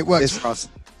 man. It works for us.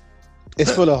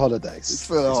 It's full of holidays. It's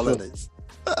full of holidays.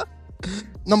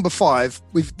 Number 5,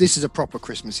 this is a proper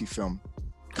Christmassy film.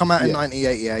 Come out in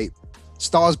 1988.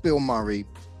 Stars Bill Murray.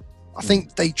 I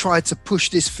think they tried to push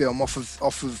this film off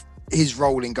of his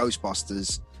role in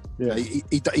Ghostbusters. Yeah.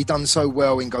 He done so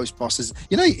well in Ghostbusters.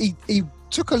 He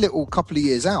took a little couple of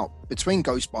years out between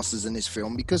Ghostbusters and this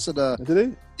film because of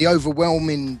the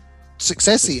overwhelming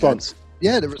success he had.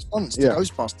 The response to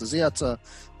Ghostbusters. He had to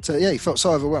he felt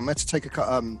so overwhelmed. He had to take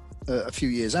a few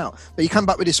years out. But he came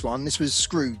back with this one. This was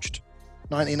Scrooged,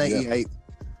 1988.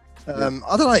 I don't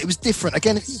know. It was different.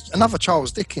 Again, it's another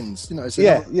Charles Dickens. It's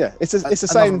the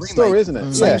same story, isn't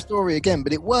it? Same story again,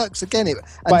 but it works again.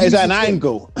 But is that an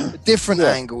angle? A different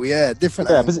angle, different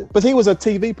angle. But he was a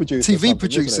TV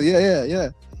producer. Yeah.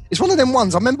 It's one of them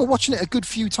ones. I remember watching it a good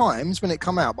few times when it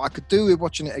come out, but I could do with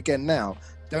watching it again now.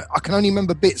 I can only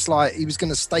remember bits like he was going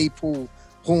to staple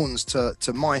horns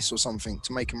to mice or something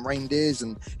to make them reindeers,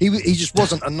 and he just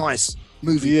wasn't a nice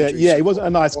movie producer. He wasn't a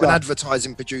nice guy. An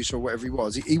advertising producer or whatever he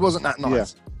was. He wasn't that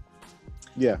nice.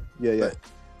 Yeah.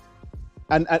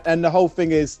 And the whole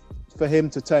thing is for him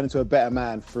to turn into a better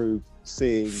man through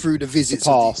the visits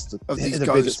of these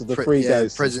ghosts, of the three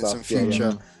ghosts, presence and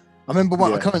future. I remember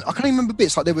one. I can't even remember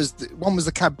bits. Like one was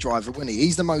the cab driver, wasn't he?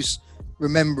 He's the most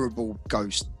memorable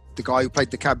ghost. The guy who played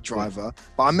the cab driver.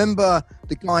 But I remember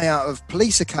the guy out of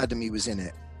Police Academy was in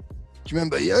it. Do you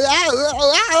remember? You know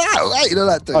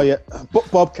that dude? Oh yeah,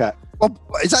 Bobcat.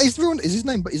 Is that his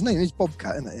name? But his name is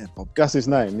Bobcat, isn't it? Yeah, Bobcat. That's his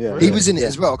name. Yeah. He was in it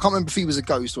as well. I can't remember if he was a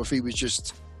ghost or if he was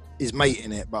just his mate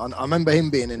in it. But I remember him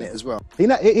being in it as well.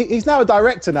 He's now a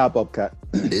director now, Bobcat.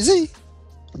 Is he?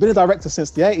 Been a director since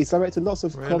the 80s. Directed lots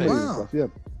of comedy and stuff. Yeah.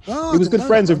 He was good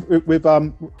friends with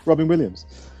Robin Williams.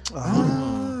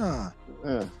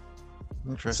 Yeah.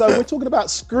 So we're talking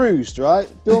about Scrooged, right?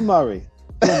 Bill Murray.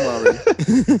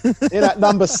 In at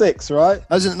number 6, right?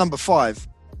 I was in at number 5.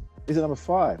 Is it number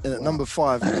 5? In at number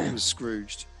 5, it was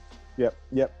Scrooged. Yep.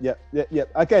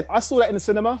 Again, I saw that in the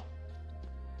cinema.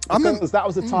 Because that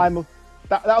was a time of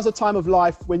that was a time of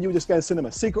life when you were just going to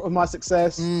cinema. Secret of My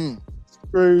Success,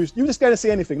 Scrooged. You were just going to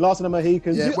see anything. Last of the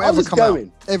Mohicans. Yeah, I was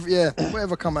going.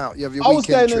 Whatever come out. You have your I was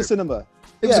going trip. to the cinema.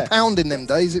 It was £1 in them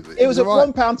days. It was at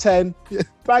 £1.10,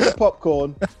 bag of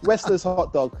popcorn, Westler's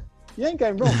hot dog. You ain't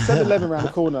going wrong. 7-Eleven around the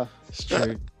corner. It's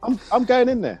true. I'm going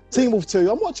in there. Teen Wolf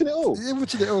 2. I'm watching it all. You're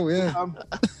watching it all, yeah.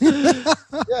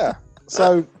 Yeah.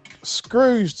 So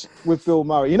Scrooged with Bill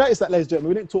Murray. You notice that, ladies and gentlemen,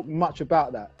 we didn't talk much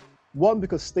about that. One,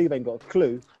 because Steve ain't got a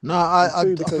clue. No,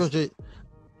 I'm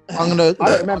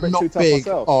not big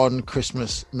on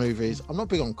Christmas movies. I'm not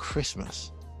big on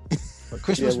Christmas. But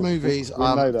Christmas movies,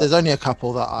 there's only a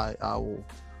couple that I will,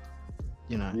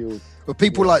 But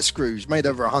people like Scrooge made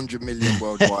over 100 million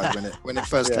worldwide when it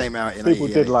first came out in 88. People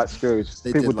did like Scrooge.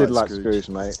 People did like Scrooge,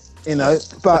 mate.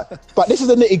 But this is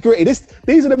the nitty gritty.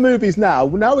 These are the movies now.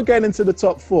 Now we're getting into the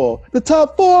top 4. The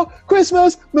top 4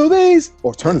 Christmas movies,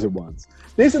 alternative ones.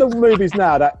 These are the movies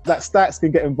now that Stacks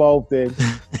can get involved in.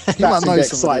 Stacks can get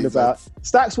excited about.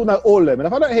 Stacks will know all of them. And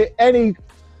if I don't hear any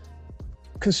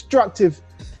constructive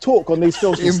talk on these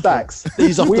films from Stacks,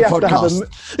 he's off the podcast.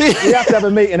 We have to have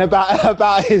a meeting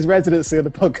about his residency on the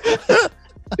podcast.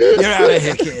 You're out of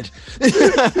here, kid.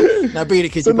 Now, being a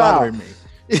kid, you're bothering me.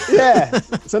 Yeah.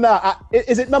 So now,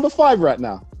 is it number 5 right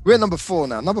now? We're at number 4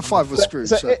 now. Number 5 was screwed.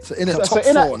 So in at top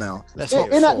 4 now.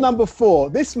 In at number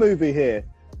 4, this movie here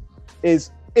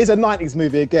is a 90s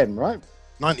movie again, right?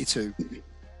 92.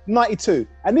 92.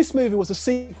 And this movie was a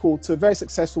sequel to a very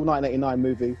successful 1989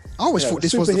 movie. I always thought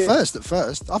this was the first at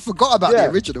first. I forgot about the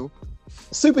original.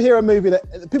 Superhero movie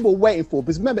that people were waiting for.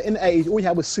 Because remember, in the 80s, all you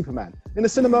had was Superman. In the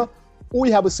cinema, all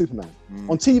you had was Superman.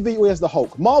 On TV, all you had was the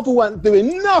Hulk. Marvel weren't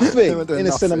doing nothing in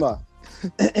the cinema.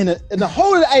 In the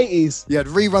whole of the 80s. You had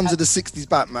reruns of the 60s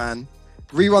Batman,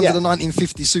 reruns of the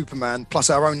 1950 Superman, plus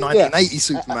our own 1980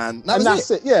 Superman. That's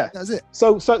it. Yeah. That's it.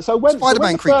 So when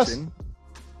Spider-Man creeps in.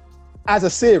 As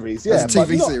a series, as a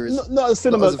TV series. Not a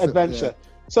cinema adventure.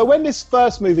 So when this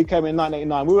first movie came in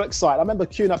 1989, we were excited. I remember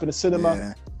queuing up in the cinema.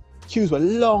 Yeah. Queues were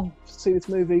long to see this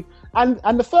movie.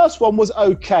 And the first one was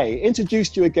okay. It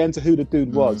introduced you again to who the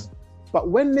dude was. But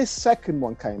when this second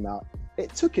one came out,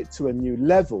 it took it to a new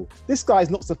level. This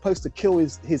guy's not supposed to kill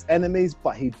his enemies,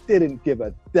 but he didn't give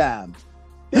a damn.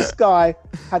 This guy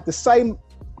had the same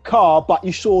car, but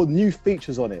you saw new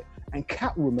features on it. And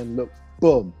Catwoman looked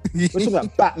boom. We're talking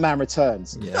about Batman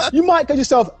Returns. Yeah. You might go to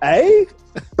yourself,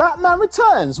 Batman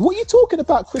Returns? What are you talking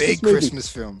about? Big Christmas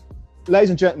film. Ladies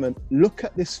and gentlemen, look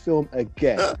at this film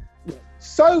again.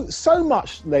 So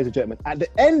much, ladies and gentlemen, at the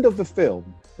end of the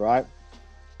film, right,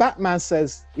 Batman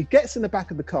says, he gets in the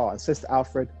back of the car and says to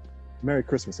Alfred, Merry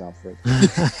Christmas, Alfred.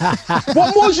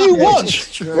 What more do you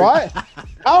want? Right?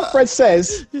 Alfred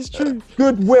says, it's true.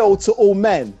 Goodwill to all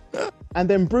men. And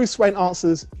then Bruce Wayne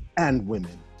answers, and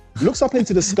women. Looks up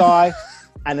into the sky,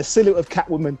 and the silhouette of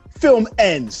Catwoman. Film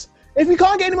ends. If you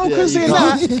can't get any more Christmas than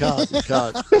that, you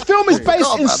can't. The film is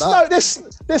based in snow.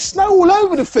 There's snow all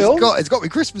over the film. It's got to be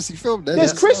Christmassy film.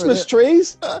 There's Christmas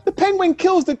trees. The penguin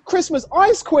kills the Christmas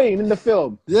ice queen in the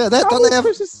film. Yeah, they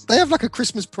have like a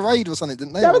Christmas parade or something,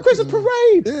 didn't they? They have a Christmas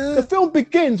parade. Yeah. The film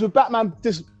begins with Batman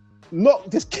just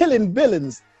killing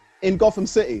villains in Gotham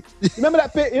City. Remember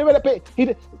that bit?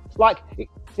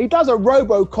 He does a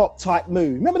RoboCop type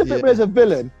move. Remember the bit where there's a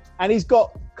villain and he's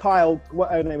got Kyle,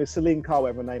 what her name is, Celine Kyle,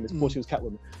 whatever her name is, before she was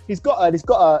Catwoman. He's got her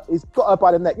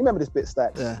by the neck. You remember this bit,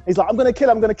 Stack? Yeah. He's like, I'm gonna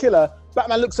kill her.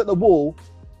 Batman looks at the wall,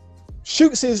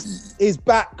 shoots his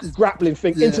back grappling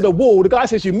thing into the wall. The guy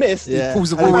says you missed. Yeah. He pulls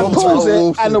the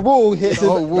wall, and the wall hits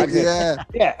him.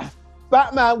 Yeah.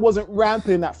 Batman wasn't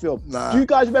ramping in that film. Nah. Do you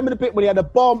guys remember the bit when he had a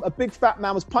bomb? A big fat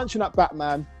man was punching up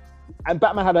Batman, and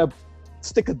Batman had a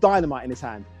stick of dynamite in his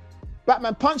hand.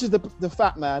 Batman punches the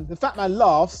fat man. The fat man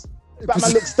laughs.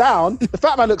 Batman looks down. The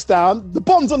fat man looks down. The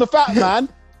bomb's on the fat man.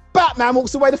 Batman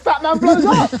walks away. The fat man blows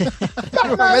up.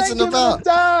 Batman ain't giving a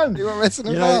damn. You weren't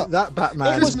messing about. That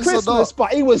Batman. It was Christmas,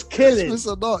 but he was killing. Christmas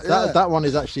or not, yeah. That one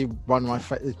is actually one of my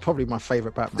it's probably my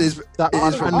favourite Batman.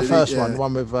 The first one, the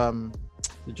one with the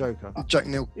Joker. Jack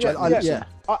Nicholson. Yeah.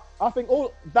 I think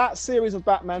all that series of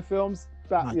Batman films.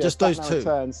 Just those two.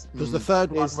 Because the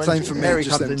third one, when Mary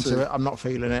comes into it, I'm not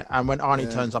feeling it, and when Arnie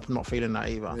turns up, I'm not feeling that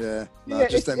either.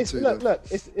 Just them two. Look,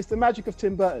 it's the magic of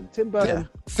Tim Burton.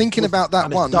 Thinking about that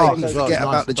one made me forget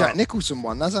about the Jack Nicholson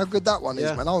one. That's how good that one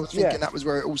is, man. I was thinking that was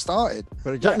where it all started.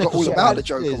 But Jack Nicholson all about the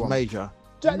Joker one. Major.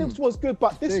 Jack Nicholson was good,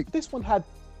 but this one had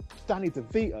Danny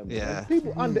DeVito. Yeah.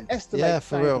 People underestimate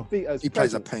Danny DeVito's He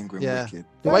plays a penguin wicked.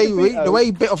 The way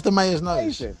he bit off the mayor's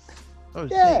nose.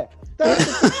 Yeah.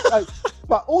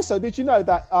 But also, did you know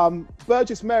that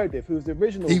Burgess Meredith, who was the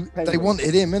original Penguin, they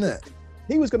wanted him, innit?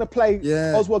 He was going to play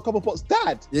Oswald Cobblepot's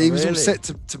dad. Yeah, he was all set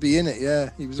to be in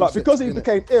it, He was because he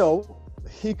became ill,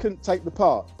 he couldn't take the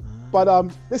part. But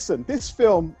listen, this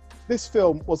film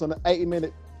was on an 80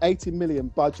 million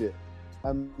budget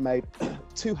and made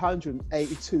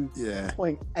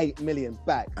 282.8 million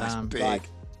back. That's big.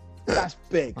 That's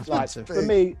big. For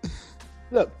me,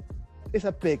 look, it's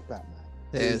a big Batman.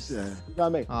 It is. You know what I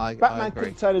mean? Batman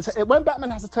couldn't turn his head. When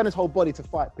Batman has to turn his whole body to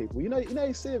fight people, you know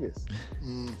he's serious.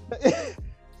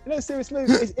 Serious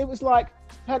movie. It was like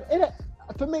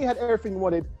for me, it had everything you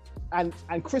wanted, and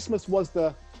Christmas was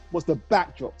the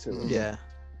backdrop to it. Yeah.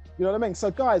 You know what I mean?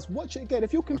 So guys, watch it again.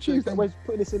 If you're confused that we're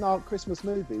putting this in our Christmas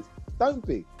movies, don't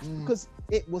be, because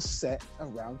it was set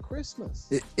around Christmas.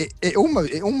 It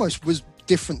almost was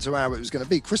different to how it was going to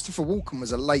be. Christopher Walken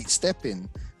was a late step in.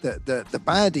 The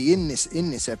baddie in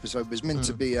this episode was meant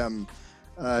to be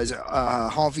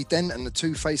Harvey Dent and the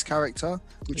Two-Face character,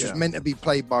 which was meant to be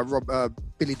played by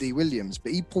Billy D. Williams,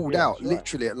 but he pulled out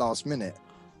literally at last minute.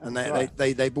 And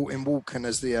they brought in Walken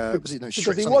as the because he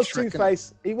was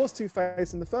Two-Face. He was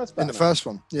Two-Face in the first Batman. In the first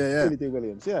one, yeah. Billy D.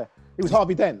 Williams, yeah. He was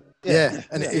Harvey Dent. Yeah,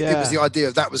 and it was the idea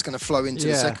of that was going to flow into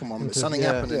the second one, but something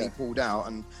happened and he pulled out,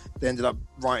 and they ended up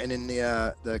writing in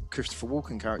the Christopher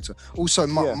Walken character. Also,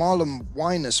 Marlon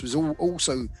Wayans was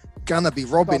also gonna be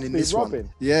Robin in this one.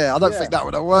 Yeah, I don't think that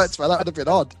would have worked, man. That would have been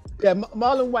odd. Yeah,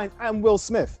 Marlon Wayans and Will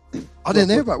Smith. I didn't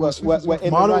hear about Will Smith.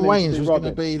 Marlon Wayans was going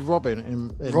to be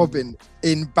Robin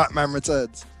in Batman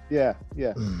Returns. Yeah.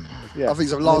 I think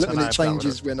some last minute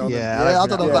changes went on. I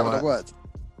don't know if that would have worked.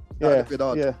 That would have been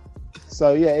odd. Yeah.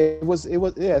 So it was.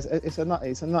 It's a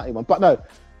nutty one. But no,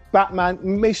 Batman.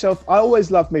 Michelle. I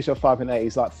always loved Michelle Pfeiffer in the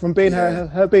 80s. Like from being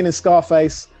her being in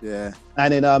Scarface. Yeah.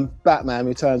 And in Batman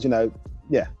Returns.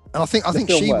 And I think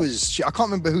she was. I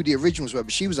can't remember who the originals were,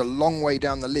 but she was a long way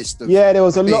down the list. There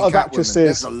was a lot of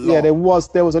actresses. There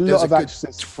was a lot of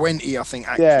actresses. 20, I think,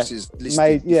 actresses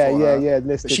listed.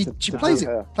 Listed. She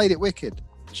played it wicked.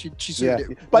 She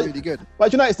suited it really good.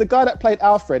 But it's the guy that played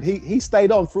Alfred. He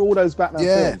stayed on for all those Batman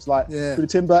films, like through the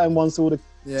Tim Burton ones, to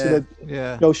the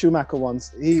Joel Schumacher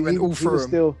ones. He went all through them.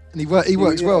 Still, and he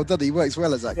works well, doesn't he? He works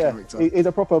well as that character. He's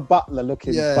a proper butler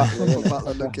looking.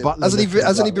 Butler looking.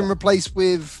 Hasn't he been replaced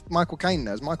with Michael Caine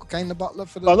now? Is Michael Caine the butler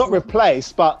for the? Well, not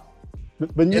replaced, but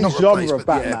the new genre of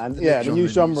Batman. The new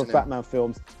genre of Batman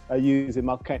films are using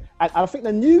Michael Caine. And I think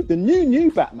the new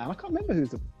Batman. I can't remember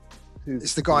who's.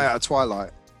 It's the guy out of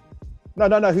Twilight. No.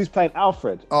 Who's playing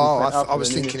Alfred? I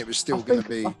was thinking it was still going to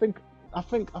be. I think. I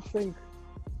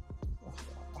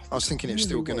was thinking it was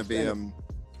still going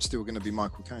to be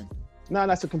Michael Caine. No,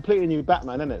 that's a completely new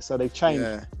Batman, isn't it? So they've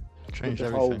changed. Changed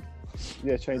everything.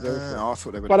 Changed everything. I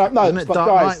thought they would. But no, isn't it Dark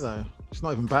Knight though? It's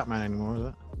not even Batman anymore, is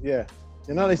it? Yeah.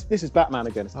 This is Batman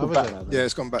again. It's called Batman. Yeah,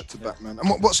 it's gone back to Batman. And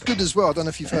what's good as well, I don't know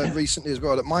if you've heard recently as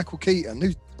well, that Michael Keaton,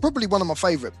 who's probably one of my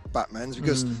favourite Batmans,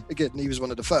 because again, he was one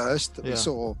of the first that we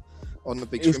saw on the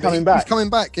big screen. He's coming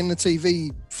back in the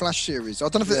TV Flash series. I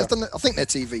don't know if I think they're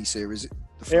TV series.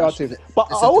 They are TV.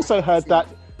 But I also heard that.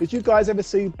 Did you guys ever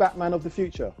see Batman of the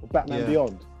Future or Batman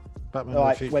Beyond? Batman of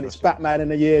the Future, when it's Batman in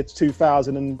the year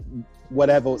 2000 and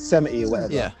whatever, 70 or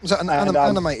whatever. Yeah. Was that an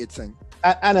animated thing?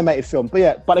 Animated film,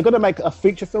 but they're going to make a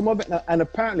feature film of it, and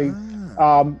apparently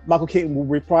Michael Keaton will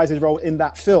reprise his role in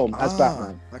that film as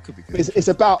Batman. That could be good. It's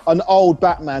about an old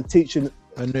Batman teaching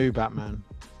a new Batman.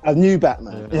 And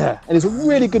it's a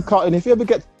really good cartoon. If you ever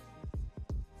get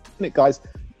it, guys,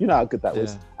 you know how good that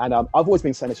was. And I've always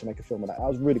been saying they should make a film of that. That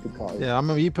was a really good cartoon. Yeah, I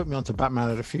remember you put me onto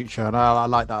Batman of the Future, and I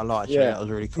liked that a lot. Actually, that was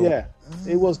really cool. Yeah,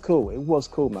 it was cool. It was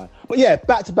cool, man. But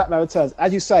back to Batman Returns.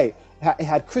 As you say, it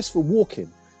had Christopher Walken.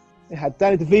 It had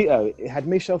Danny DeVito. It had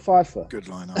Michelle Pfeiffer. Good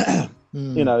lineup.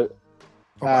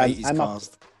 Proper 80s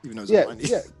cast, even though it's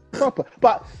 90s. Proper.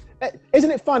 But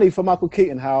isn't it funny for Michael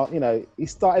Keaton how he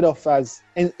started off as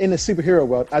in the superhero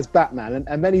world as Batman,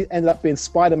 and then he ended up being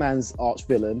Spider-Man's arch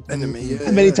villain, enemy,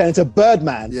 and then he turned into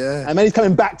Birdman, and then he's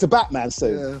coming back to Batman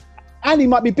soon, and he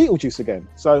might be Beetlejuice again.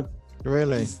 So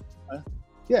really,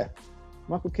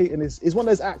 Michael Keaton is one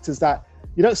of those actors that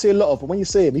you don't see a lot of, but when you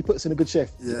see him, he puts in a good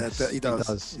shift. Yeah, he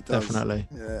does. Definitely.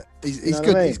 Yeah, he's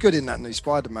good. He's good in that new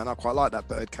Spider-Man. I quite like that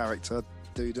bird character,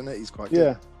 dude, isn't it? He's quite good.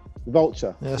 Yeah,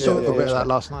 Vulture. Yeah, I saw a bit of that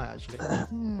last night, actually.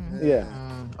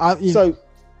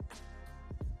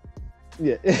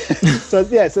 So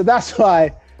that's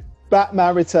why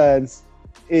Batman Returns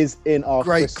is in our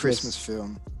great Christmas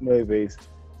film movies.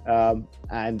 One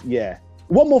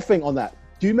more thing on that.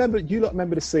 Do you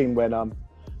remember the scene when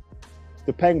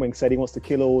the Penguin said he wants to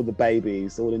kill all the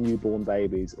babies, all the newborn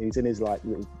babies? He's in his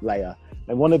little lair,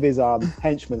 and one of his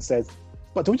henchmen says,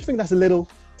 "But don't you think that's a little?"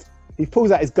 He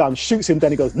pulls out his gun, shoots him, then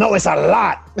he goes, "No, it's a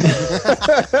lot."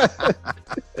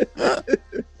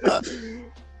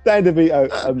 Danny DeVito,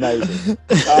 amazing.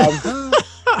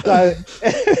 So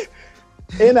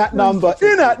in at number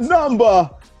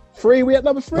 3, we at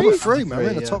number 3? Number 3, man. We're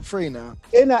in the top 3 now.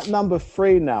 In at number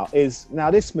 3 now is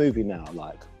this movie now,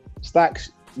 like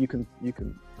Stacks. You can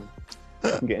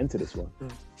get into this one.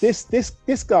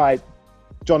 This guy,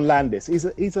 John Landis. He's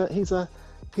a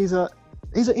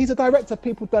director.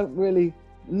 People don't really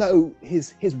know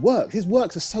his work. His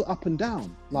works are so up and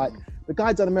down. Like the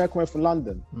guy done American Way for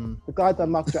London. The guy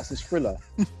done Michael Jackson's Thriller.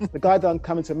 The guy done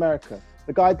Coming to America.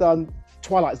 The guy done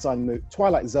Twilight Zone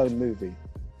movie.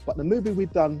 But the movie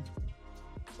we've done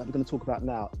that we're going to talk about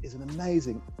now is an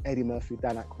amazing Eddie Murphy,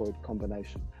 Dan Aykroyd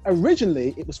combination.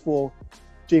 Originally, it was for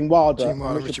Gene Wilder and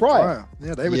Richard Pryor.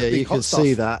 Yeah, they were the big hot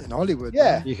stuff in Hollywood.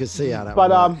 Yeah, you could see how that.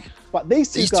 But these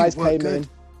two guys came in.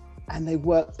 And they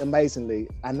worked amazingly,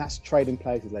 and that's Trading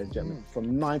Places, ladies and gentlemen.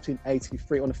 From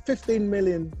 1983, on a $15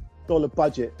 million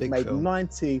budget, made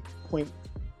 $90.2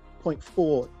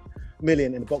 5.4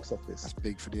 million in the box office. That's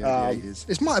big for the early 80s.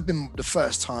 This might have been the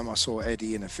first time I saw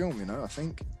Eddie in a film, you know, I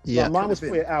think. Yeah. Mine was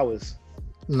 48 Hours.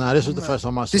 No, this was the first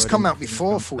time I saw it. This come out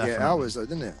before 48 Hours, though,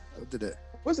 didn't it? Or did it?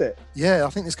 Was it? Yeah, I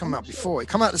think this came out before. It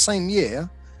came out the same year,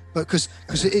 but because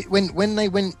when they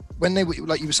were,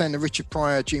 like you were saying, the Richard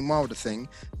Pryor, Gene Wilder thing,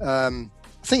 I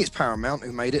think it's Paramount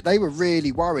who made it. They were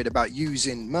really worried about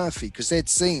using Murphy because they'd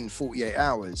seen 48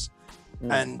 Hours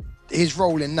and his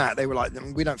role in that. They were like,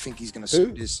 we don't think he's going to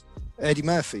suit this. Eddie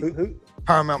Murphy. Who?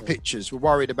 Paramount Pictures were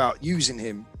worried about using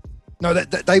him. No,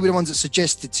 they were the ones that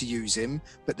suggested to use him,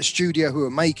 but the studio who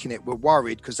were making it were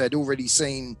worried because they'd already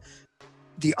seen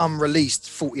the unreleased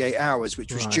 48 Hours,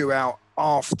 which was due out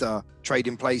after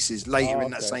Trading Places later in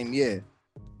that same year.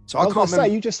 So I can't remember.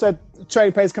 You just said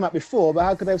Trading Places came out before, but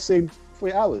how could they have seen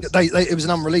 48 Hours? It was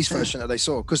an unreleased version that they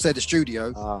saw because they're the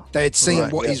studio. They had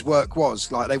seen what his work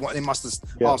was like. They must have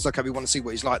asked, okay, we want to see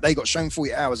what he's like. They got shown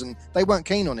 48 Hours and they weren't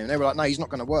keen on him. They were like, no, he's not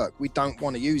going to work. We don't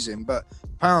want to use him. But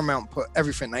Paramount put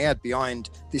everything they had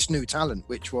behind this new talent,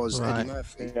 which was Eddie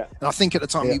Murphy. And I think at the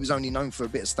time he was only known for a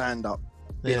bit of stand-up.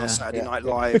 On Saturday Night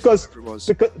Live, because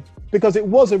it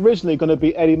was originally going to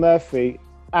be Eddie Murphy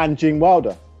and Gene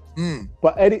Wilder,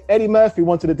 but Eddie Murphy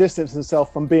wanted to distance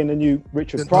himself from being the new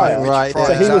Richard Pryor. Right.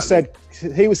 So he was said,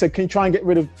 can you try and get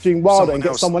rid of Gene Wilder and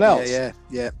get someone else?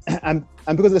 Yeah. And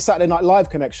because of the Saturday Night Live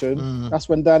connection, that's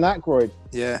when Dan Aykroyd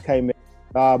came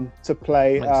in to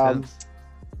play.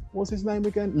 What's his name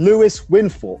again? Lewis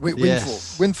Winthorpe.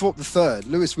 Winthorpe the third.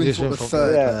 Lewis Winthorpe the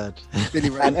third. Billy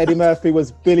Ray. And Eddie Murphy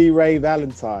was Billy Ray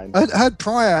Valentine. I heard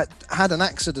Pryor had an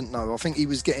accident though. I think he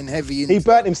was getting heavy. He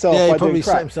burnt himself by doing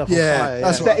crack.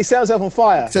 He set himself on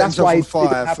fire. That's why he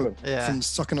happened. From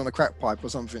sucking on a crack pipe or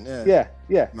something. Yeah.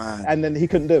 Man. And then he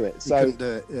couldn't do it. So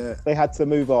they had to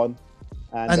move on.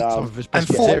 And some of his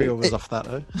best material was off that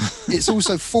though. It's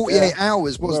also 48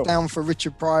 Hours was down for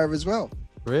Richard Pryor as well.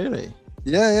 Really?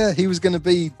 Yeah, he was going to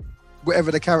be whatever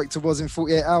the character was in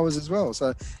 48 Hours as well.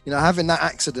 So, you know, having that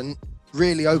accident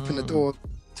really opened the door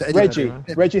to Eddie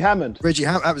Reggie Hammond.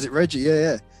 That was it, Reggie,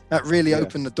 yeah. That really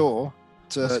opened the door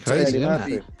to Eddie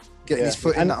Murphy getting his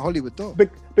foot in that Hollywood door.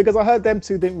 Because I heard them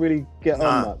two didn't really get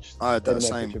on much. I heard that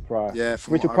same. Richard Pryor. Yeah,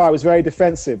 Richard Pryor was very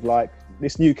defensive, like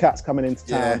this new cat's coming into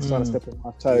town, trying to step on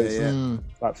my toes,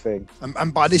 type thing.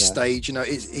 And by this stage, you know,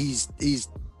 he's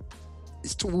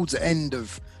towards the end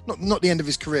of not the end of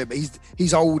his career, but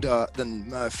he's older than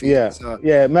Murphy.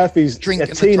 Murphy's a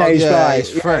teenage guy.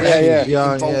 He's fresh, he's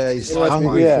young, he's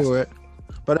hungry for it.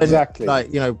 But then, exactly,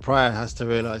 like, you know, Pryor has to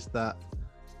realise that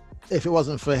if it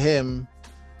wasn't for him,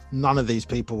 none of these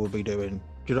people would be doing.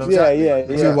 Do you know what I'm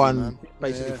saying? Everyone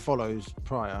basically follows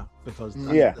Pryor because that's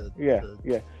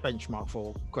the benchmark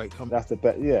for great company. That's the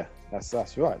best. Yeah,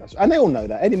 that's right. And they all know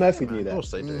that. Eddie Murphy knew that. Of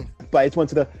course they do. But he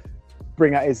wanted to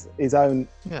bring out his own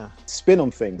spin on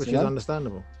things, which is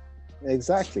understandable.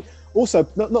 Exactly. Also,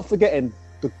 not forgetting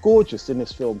the gorgeous in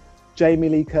this film, Jamie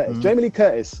Lee Curtis. Jamie Lee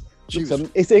Curtis.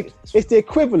 It's the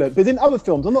equivalent, but in other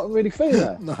films, I'm not really feeling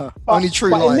that. No, only True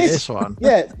Light. This one.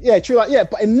 True Light. Yeah,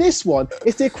 but in this one,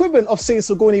 it's the equivalent of seeing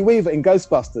Sigourney Weaver in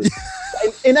Ghostbusters.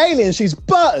 in Alien, she's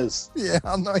butters. Yeah,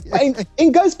 I know. But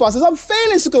in Ghostbusters, I'm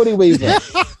feeling Sigourney Weaver.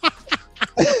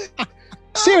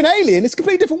 See an Alien, it's a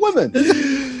completely different woman.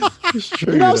 It's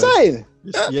true. You know what I'm saying?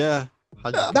 Yeah.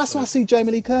 100%. That's why I see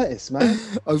Jamie Lee Curtis, man.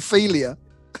 Ophelia,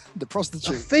 the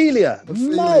prostitute. Ophelia,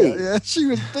 mate. Yeah, she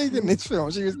was big in this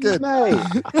film. She was good. Mate.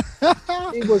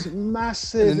 He was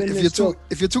massive in this film.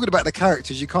 If you're talking about the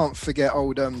characters, you can't forget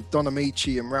old Don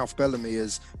Amici and Ralph Bellamy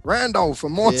as Randolph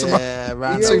and Mortimer. Yeah,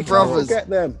 Randolph. Two brothers.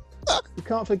 You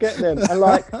can't forget them. And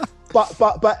like,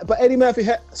 but Eddie Murphy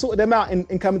sorted them out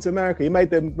in Coming to America. He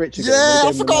made them rich again. Yeah,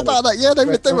 I forgot about that. Yeah, they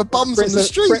were bums on the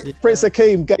street. Prince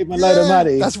Akeem gave him a load of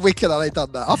money. That's wicked how they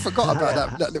done that. I forgot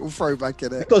about that little throwback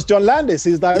in it. Because John Landis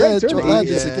is director. Yeah, John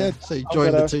Landis again. So you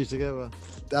joined the two together.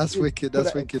 That's wicked.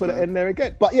 That's wicked. Put it in there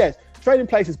again. But yeah, Trading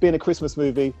Places being a Christmas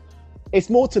movie, it's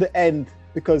more to the end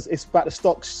because it's about the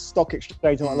stock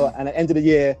exchange and a lot. And at the end of the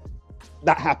year,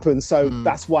 that happens. So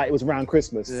that's why it was around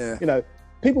Christmas. Yeah. You know,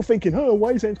 people thinking, oh, why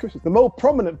are you saying it's Christmas? The more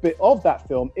prominent bit of that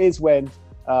film is when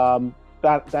Dan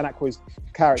Aykroyd's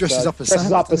character dresses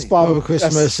up as Father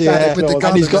Christmas, with the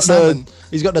gun and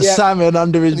he's got the salmon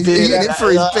under his beard. He's eating it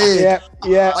for his beard.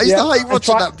 Yeah, I used to hate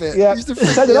watching that bit. Yeah,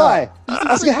 so did I.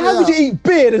 I was like, how would you eat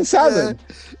beard and salmon?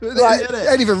 Like, it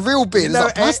ain't even real beard. It's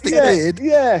like plastic beard.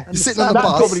 Yeah. You're sitting on the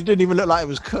bus. Probably didn't even look like it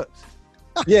was cooked.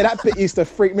 Yeah, that bit used to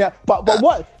freak me out. But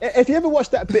what if you ever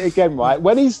watch that bit again, right?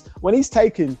 When he's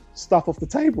taking stuff off the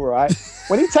table, right?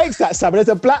 When he takes that salmon, there's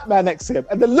a black man next to him,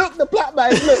 and the black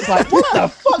man looks like, what the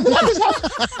fuck did that just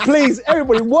happen? Please,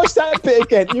 everybody, watch that bit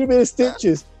again. You'll be in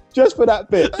stitches. just for that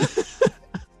bit.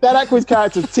 Dan Aykroyd's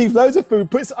character eats loads of food,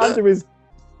 puts it under his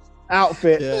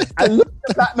outfit, and look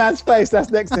at that man's face that's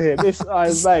next to him.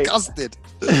 Disgusted.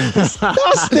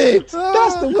 Disgusted.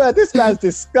 That's the word. This man's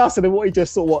disgusted. And what he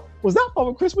just saw, what was that?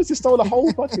 Father Christmas? He stole the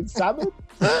whole fucking salmon.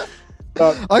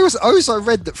 I also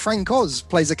read that Frank Oz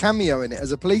plays a cameo in it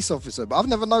as a police officer, but I've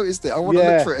never noticed it. I want to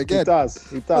look for it again. He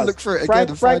does. I'll look for it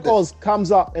again. Frank Oz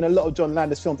comes up in a lot of John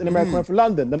Landis films. In American Run for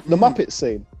London, the Muppet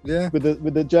scene,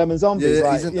 with the German zombies.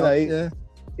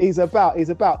 He's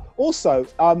about. Also,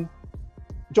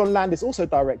 John Landis also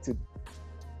directed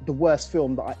the worst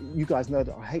film that you guys know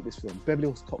that I hate this film, Beverly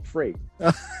Hills Cop 3.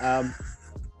 That's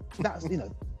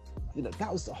that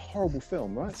was a horrible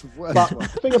film, right? That's the worst one.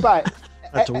 Think about it.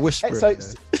 I had to whisper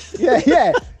it.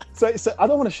 So I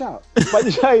don't want to shout,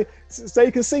 but so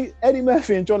you can see Eddie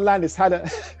Murphy and John Landis had a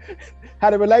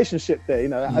relationship there,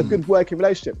 a good working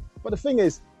relationship. But the thing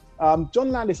is,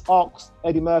 John Landis asked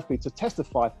Eddie Murphy to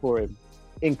testify for him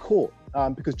in court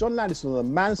because John Landis was on a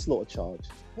manslaughter charge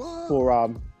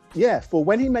for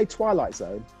when he made Twilight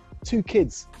Zone, 2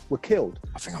 kids were killed.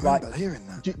 I think I remember hearing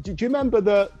that. Do you remember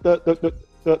the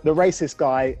racist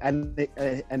guy and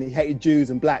he hated Jews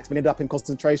and blacks, but he ended up in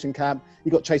concentration camp? He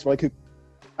got chased by a coup.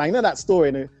 I know that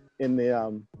story in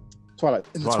the Twilight.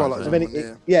 In the Twilight Zone.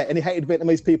 And he hated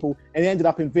Vietnamese people, and he ended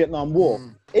up in Vietnam War.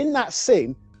 In that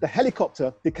scene, the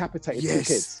helicopter decapitated 2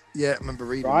 kids. Yeah, I remember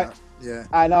reading that. Yeah.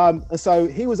 And so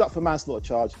he was up for manslaughter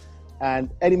charge,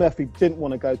 and Eddie Murphy didn't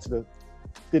want to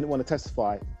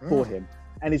testify for him.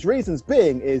 And his reasons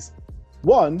being is,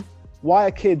 one, why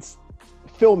are kids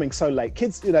filming so late?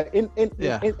 Kids,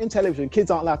 in television, kids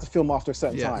aren't allowed to film after a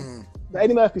certain time. But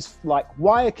Eddie Murphy's like,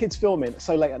 why are kids filming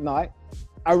so late at night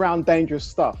around dangerous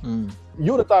stuff?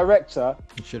 You're the director.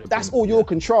 That's all your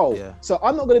control. So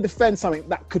I'm not going to defend something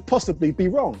that could possibly be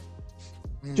wrong.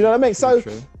 Do you know what I mean? So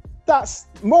that's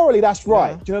morally, that's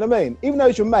right. Do you know what I mean? Even though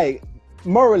it's your mate,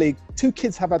 morally, 2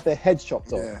 kids have had their heads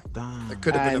chopped off. It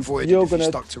could have been avoided if you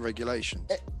stuck to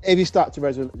regulations. If you stuck to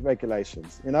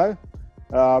regulations, so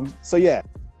yeah.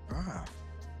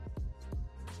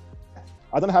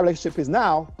 I don't know how relationship is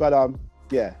now, but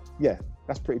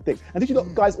that's pretty thick. And did you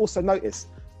guys also notice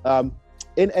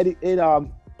in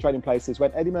Trading Places,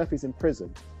 when Eddie Murphy's in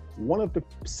prison, one of the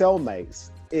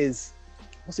cellmates is,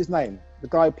 what's his name? The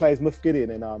guy who plays Moff Gideon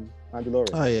in Mandalorian.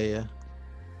 Oh yeah.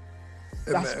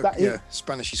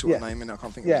 Spanishy sort of name, and I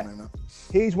can't think of his name now.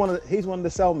 He's one of the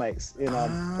cellmates in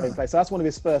Trading Places. So that's one of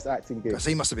his first acting gigs. Because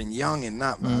he must have been young in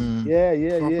that, man.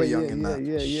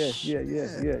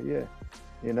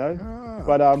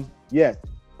 But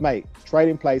mate,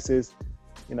 Trading Places,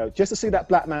 just to see that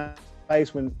black man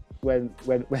face when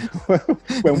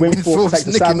Windforce takes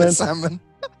the salmon.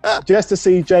 Just to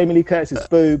see Jamie Lee Curtis's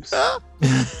boobs,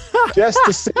 just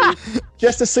to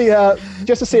see her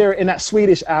in that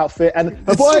Swedish outfit, and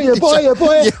a boy. I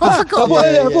forgot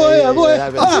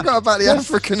about the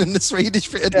African and the Swedish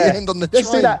bit at the end on the train.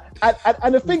 See that,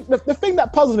 and the thing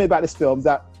that puzzles me about this film,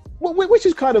 which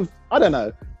is kind of, I don't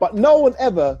know, but no one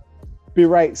ever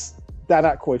berates Dan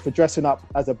Aykroyd for dressing up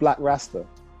as a black Rasta.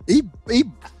 He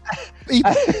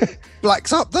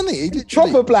blacks up, doesn't he? He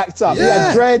proper blacked up. He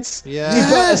had dreads. He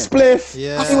got a spliff.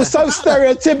 He was so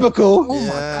stereotypical. Oh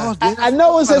my God! And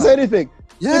no one says anything.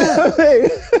 Yeah. You know what I mean?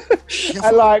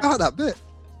 And like that bit.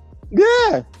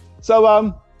 Yeah.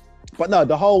 So but no,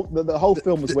 the whole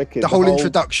film was wicked. The whole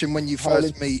introduction when you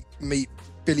first meet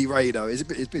Billy Ray, though, is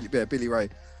Billy Ray.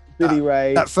 Billy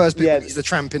Ray. That first bit when he's the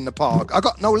tramp in the park. I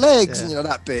got no legs, and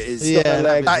that bit is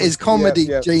that is comedy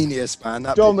genius, man.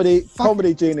 Comedy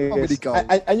genius. Comedy gold.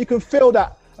 And you can feel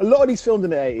that a lot of these films in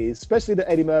the 80s, especially the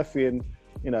Eddie Murphy, and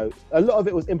a lot of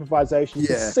it was improvisation. You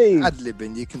can see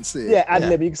ad-libbing, you can see it. Yeah,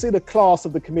 ad-libbing. You can see the class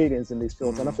of the comedians in these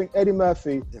films. And I think Eddie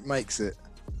Murphy, it makes it.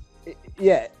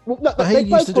 Well, no, but he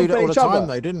used to do that all the time,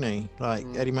 though, didn't he? Like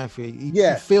Eddie Murphy,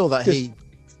 you feel that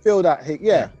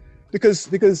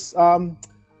because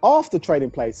after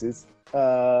Trading Places,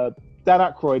 Dan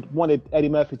Aykroyd wanted Eddie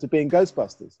Murphy to be in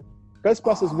Ghostbusters.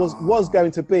 Ghostbusters was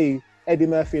going to be Eddie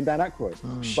Murphy and Dan Aykroyd,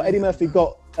 but Eddie Murphy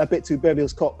got a bit too Beverly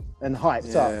Hills Cop and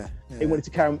hyped up. He wanted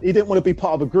to carry him. He didn't want to be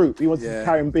part of a group. He wanted to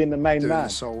carry him being the main man.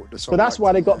 So that's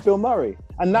why they got Bill Murray,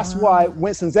 and that's why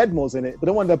Winston Zedmore's in it. But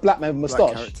they wanted a black man with a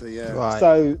moustache,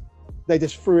 so they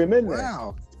just threw him in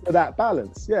there for that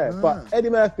balance. But Eddie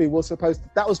Murphy was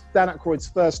that was Dan Aykroyd's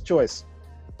first choice.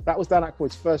 That was Dan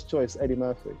Aykroyd's first choice, Eddie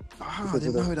Murphy, because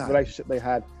of the relationship they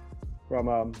had. from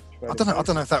I don't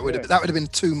know if that would have been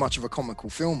too much of a comical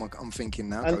film. I'm thinking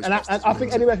now. And I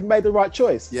think Eddie Murphy made the right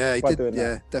choice. Yeah, he did.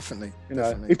 Yeah, definitely.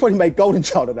 He probably made Golden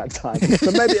Child at that time.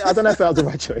 So maybe I don't know if that was the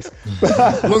right choice.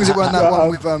 As long as it weren't that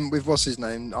one with what's his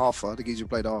name, Arthur, the geezer who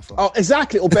played Arthur. Oh,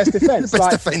 exactly. Or Best Defense.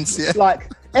 Defense. Yeah. Like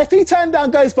if he turned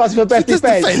down Ghostbusters for Best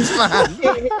Defense,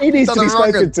 he needs to be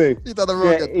spoken to. He done the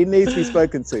wrong. He needs to be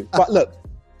spoken to. But look,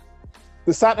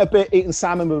 the Santa bit, eating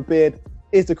salmon with a beard,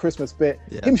 is the Christmas bit.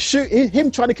 Yeah.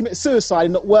 Him trying to commit suicide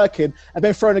and not working, and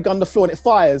then throwing a gun on the floor and it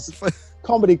fires.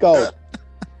 Comedy gold.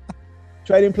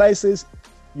 Trading Places,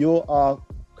 you're our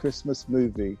Christmas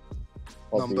movie.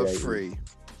 Number 3.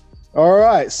 All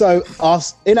right, so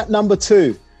in at number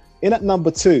two.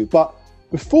 But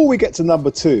before we get to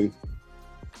number 2,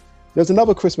 there's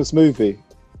another Christmas movie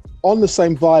on the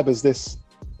same vibe as this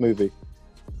movie.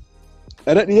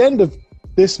 And at the end of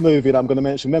this movie that I'm going to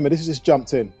mention, remember, this is just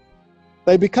jumped in.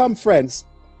 They become friends,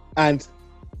 and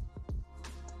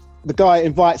the guy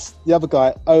invites the other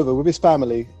guy over with his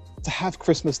family to have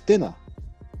Christmas dinner.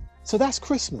 So that's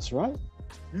Christmas, right?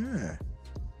 Yeah. And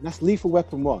that's Lethal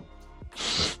Weapon 1.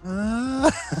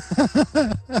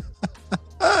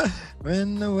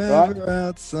 When the weather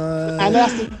outside. And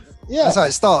that's how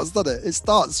it starts, doesn't it? It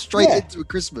starts straight into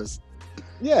Christmas.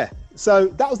 Yeah. So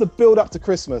that was the build up to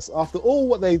Christmas. After all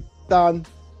what they've done,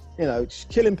 just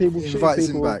killing people, shooting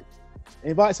people. Him back.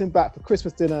 Invites him back for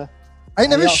Christmas dinner. Ain't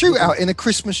never a shootout in a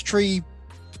Christmas tree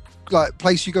like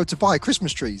place you go to buy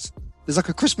Christmas trees. There's like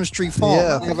a Christmas tree farm.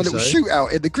 Yeah, you have a little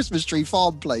shootout in the Christmas tree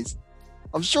farm place.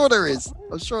 I'm sure there is.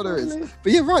 Really?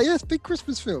 But you're right, it's a big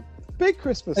Christmas film. Big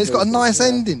Christmas film. It's got a nice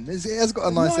ending. It has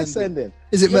got a nice ending.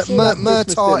 Is it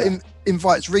Murtaugh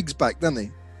invites Riggs back, doesn't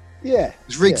he? Yeah.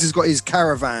 Because Riggs has got his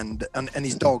caravan and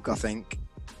his dog, I think.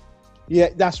 Yeah,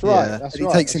 that's right. Yeah. He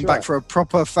takes him back for a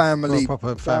proper family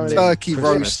turkey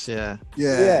roast. Yeah.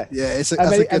 It's a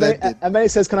good ending. And then he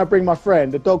says, "Can I bring my friend?"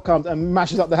 The dog comes and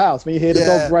mashes up the house. When you hear the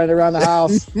dog running around the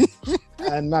house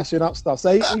and mashing up stuff,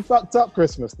 so he fucked up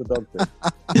Christmas. The dog did. I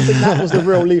think that was the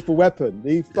real Lethal Weapon.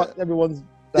 He fucked everyone's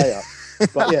day up.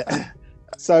 But yeah,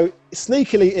 so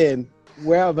sneakily in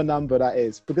wherever number that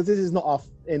is, because this is not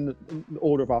in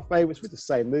order of our favorites. We're the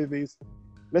same movies.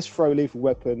 Let's throw Lethal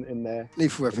Weapon in there.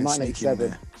 Lethal Weapon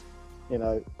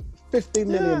 1987. 15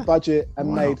 million budget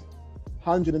and made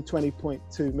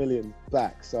 120.2 million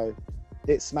back. So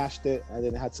it smashed it, and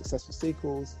then it had successful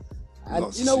sequels.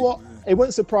 And you know what? It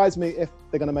wouldn't surprise me if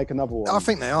they're going to make another one. I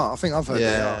think they are. I think I've heard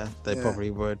they are. They probably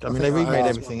would. I mean, they remade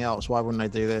everything else. Why wouldn't they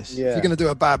do this? Yeah. If you're going to do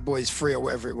a Bad Boys 3 or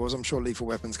whatever it was, I'm sure Lethal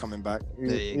Weapon's coming back.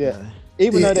 There you go.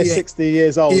 Even though they're 60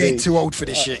 years old. He ain't too old for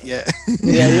this shit yet.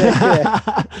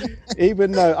 Yeah.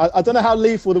 Even though, I don't know how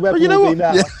lethal the weapon will be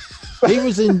now. Yeah. He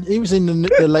was in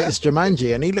the latest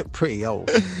Jumanji, and he looked pretty old.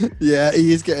 Yeah,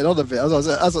 he is getting on a bit. I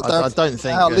don't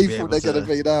think how lethal they're going to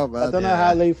be now, man. I don't know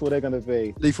how lethal they're going to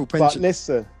be. Lethal pension. But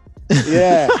listen,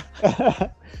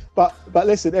 but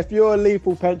listen, if you're a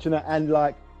lethal pensioner and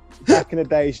like back in the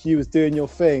days you was doing your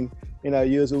thing, you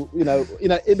was in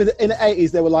the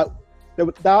 80s they were like. They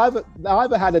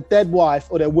either had a dead wife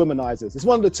or they're womanizers. It's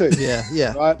one of the two.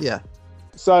 Yeah. Right? Yeah.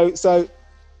 So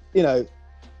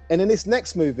and in this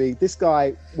next movie, this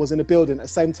guy was in a building at the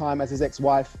same time as his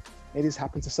ex-wife. He just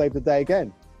happened to save the day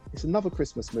again. It's another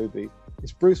Christmas movie.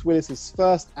 It's Bruce Willis's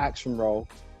first action role,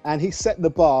 and he set the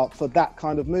bar for that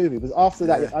kind of movie. Because after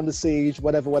that, you're Under Siege,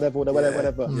 whatever. Where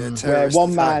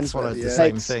one man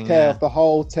takes care of the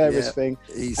whole terrorist thing.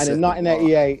 And in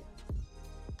 1988,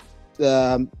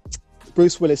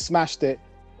 Bruce Willis smashed it.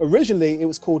 Originally, it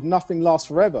was called Nothing Lasts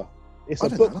Forever. It's a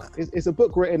book. It's a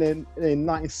book written in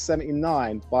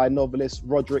 1979 by novelist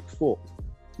Roderick Thorpe.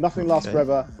 Nothing Lasts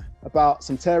Forever, about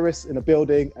some terrorists in a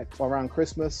building around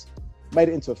Christmas. Made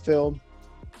it into a film,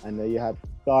 and there you have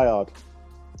Die Hard.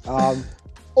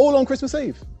 All on Christmas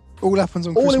Eve. All happens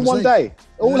on Christmas Eve. All in one day.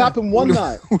 All happened one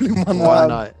night. All in one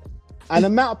night. And the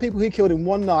amount of people he killed in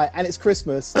one night, and it's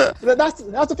Christmas. That's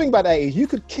the thing about the 80s. You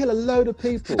could kill a load of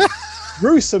people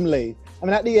gruesomely. I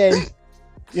mean, at the end,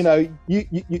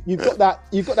 you've got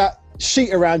that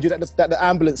sheet around you that the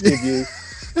ambulance give you,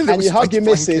 and you hug your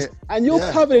missus, and you're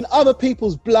covered in other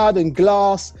people's blood and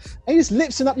glass, and you're just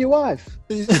lipsing up your wife.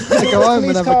 You go home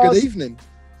and have a good evening.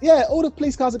 Yeah, all the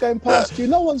police cars are going past you.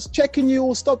 No one's checking you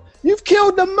or stop. You've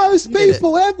killed the most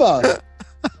people ever,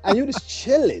 and you're just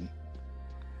chilling.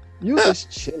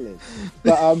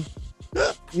 But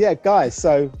yeah, guys.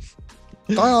 So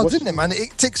Die Hard, didn't it, man?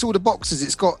 It ticks all the boxes.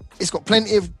 It's got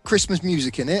plenty of Christmas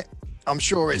music in it. I'm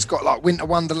sure it's got like Winter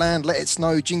Wonderland, Let It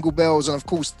Snow, Jingle Bells, and of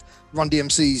course Run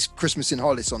DMC's Christmas in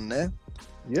Hollis on there.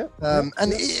 Yeah.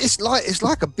 And it's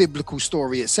like a biblical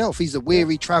story itself. He's a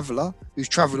weary traveller who's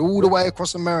travelled all the way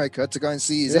across America to go and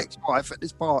see his ex-wife at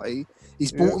this party.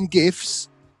 He's bought him gifts.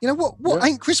 You know what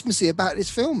ain't Christmassy about this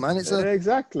film, man? It's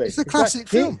a classic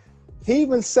film. He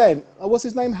even sent what's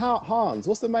his name? Hans.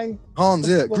 What's the main? Hans,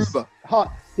 Gruber.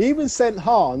 He even sent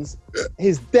Hans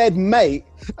his dead mate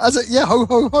as a ho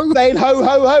ho ho, saying ho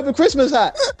ho ho the Christmas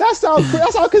hat. That's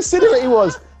how considerate he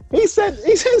was. He sent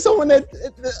someone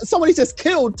he just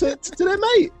killed to their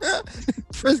mate.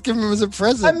 Give him as a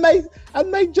present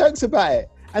and made jokes about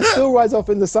it, and still rise off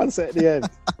in the sunset at the end.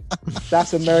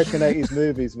 That's American 80s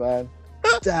movies, man.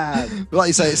 Damn. Like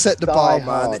you say, it set the bar,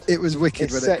 man. It was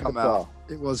wicked when it came out.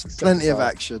 It was plenty of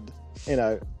action. You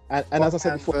know, and as I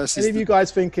said before, any of you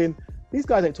guys thinking these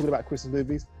guys ain't talking about Christmas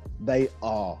movies? They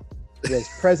are. There's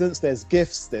presents, there's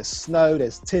gifts, there's snow,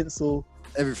 there's tinsel.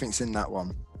 Everything's in that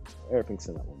one. Everything's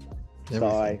in that one, man.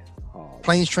 Die Hard.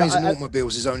 Planes, Trains and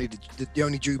Automobiles is only the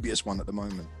only dubious one at the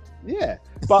moment. Yeah,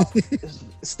 but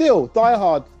still, Die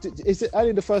Hard. Is it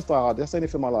only the first Die Hard? That's the only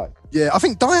film I like. Yeah, I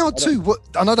think Die Hard 2.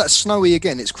 I know that's snowy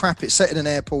again. It's crap. It's set in an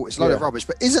airport. It's a load of rubbish.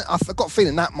 But I've got a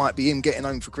feeling that might be him getting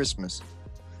home for Christmas.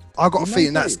 I've got a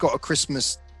feeling that's got a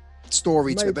Christmas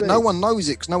story to it, but no one knows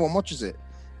it because no one watches it.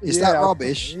 It's that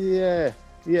rubbish. Yeah.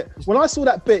 When I saw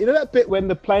that bit, you know that bit when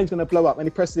the plane's going to blow up and he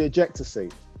presses the ejector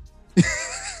seat?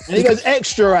 And he goes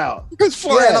extra out. He goes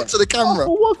flying up to the camera.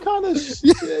 Oh, what kind of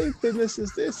stupidness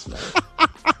is this, man?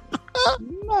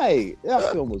 Mate,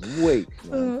 that film was weak,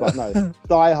 man. But no,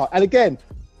 Die Hard. And again,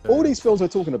 all these films we're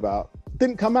talking about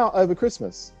didn't come out over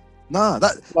Christmas. Nah, Die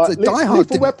Hard.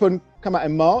 Lethal Weapon come out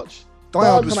in March. Die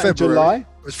Hard was February. July.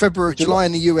 It was July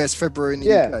in the US, February in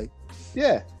the UK.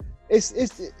 Yeah,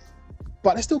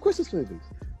 but they're still Christmas movies.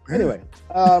 Anyway,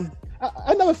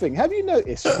 another thing. Have you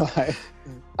noticed? Right?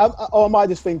 Or am I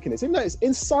just thinking this? Have you noticed in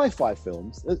sci-fi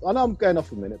films? I know I'm going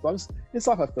off a minute, but in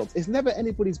sci-fi films, it's never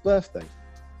anybody's birthday.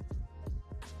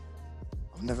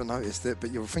 I've never noticed it, but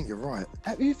I think you're right.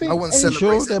 You think?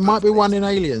 Sure, there might be one in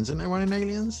Aliens. Isn't there one in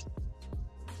Aliens?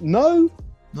 No.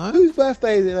 Whose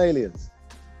birthday is in Aliens?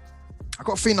 I've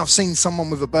got a feeling I've seen someone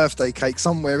with a birthday cake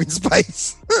somewhere in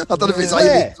space. I don't know if it's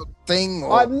aliens or thing.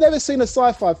 Or... I've never seen a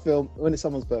sci-fi film when it's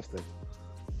someone's birthday.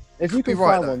 If you can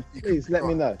find one, please let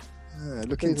me know. Yeah,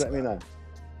 let me know.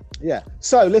 Yeah.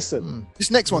 So listen. This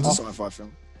next one's a sci-fi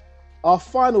film. Our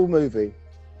final movie.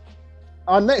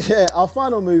 Our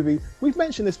final movie. We've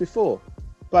mentioned this before,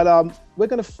 but we're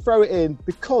going to throw it in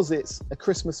because it's a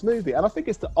Christmas movie, and I think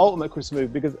it's the ultimate Christmas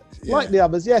movie because, like the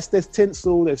others, yes, there's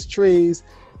tinsel, there's trees.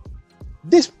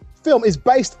 This film is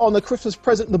based on the Christmas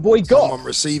present the boy got. Someone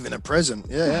receiving a present.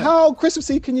 Yeah. How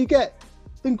Christmassy can you get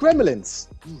in Gremlins?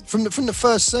 From the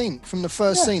first scene,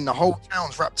 the whole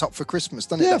town's wrapped up for Christmas,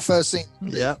 doesn't it? That first scene.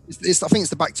 Yeah. I think it's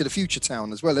the Back to the Future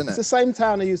town as well, isn't it? It's the same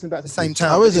town they're using Back to the same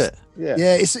town. Oh, is it? Yeah.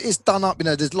 Yeah, it's done up. You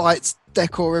know, there's lights,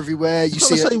 decor everywhere. You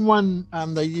see the same one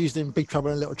they used in Big Trouble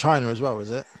in Little China as well,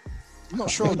 is it? I'm not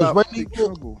sure about Big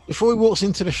Trouble. Before he walks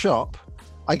into the shop,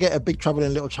 I get a Big Trouble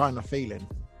in Little China feeling.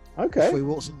 Okay. Before he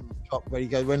walks into the shop, where he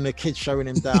goes when the kid's showing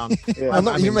him down. I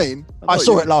know what you mean. I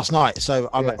saw it last night, so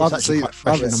it's actually quite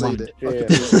fresh in the mind.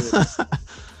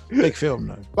 Big film,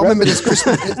 though. I remember there's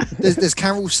Christmas. there's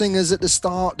carol singers at the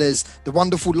start. There's The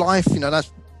Wonderful Life. You know,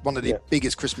 that's one of the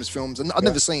biggest Christmas films, and I've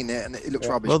never seen it, and it looks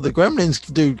rubbish. Well, the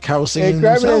Gremlins do carol singing.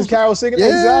 Carol singing.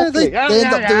 Yeah, exactly. They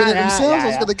end up doing it themselves. I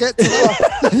was going to get to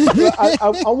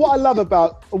that. And what I love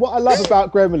about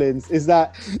Gremlins is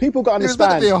that people got to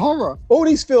understand. It's meant to be a horror. All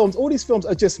these films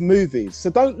are just movies,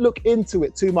 so don't look into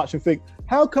it too much and think,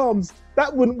 how comes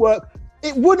that wouldn't work?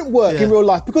 It wouldn't work in real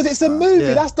life because it's a movie.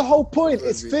 Yeah. That's the whole point.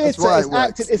 It's theatre, it's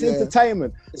acting, it's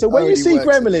entertainment. So when you see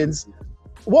Gremlins,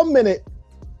 1 minute,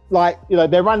 like, you know,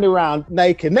 they're running around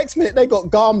naked. Next minute, they got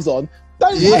garms on.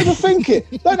 Don't overthink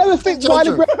it. Don't overthink why the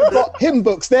Gremlins got hymn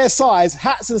books their size,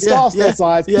 hats and scarves their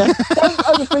size. Yeah. Don't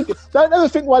overthink it. Don't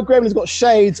overthink why Gremlins got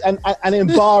shades and in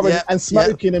bar and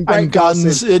smoking and break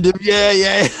guns. Don't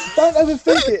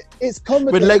overthink it. It's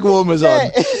comedy. With leg warmers on.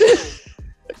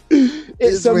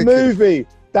 It's a movie.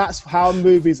 That's how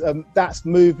movies. That's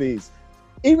movies.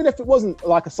 Even if it wasn't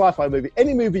like a sci-fi movie,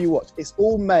 any movie you watch, it's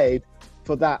all made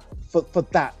for that. For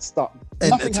that stuff.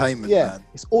 Entertainment. Man.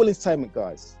 It's all entertainment,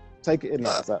 guys. Take it in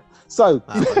like that. So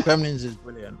Gremlins is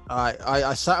brilliant.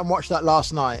 I sat and watched that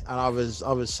last night, and I was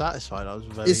satisfied.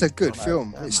 It's a good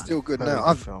film. It's still good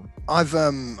now.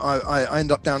 I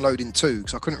ended up downloading 2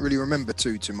 because I couldn't really remember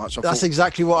 2 too much. That's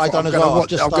exactly what I've done as well.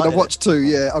 I'm going to watch 2.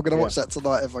 Yeah, I'm going to watch that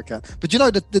tonight if I can. But you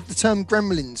know, the term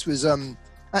Gremlins was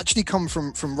actually come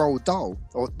from Roald Dahl.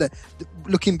 Or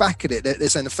looking back at it, they're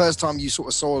saying the first time you sort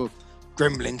of saw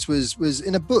Gremlins was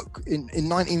in a book in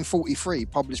 1943,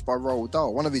 published by Roald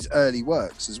Dahl, one of his early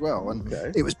works as well. And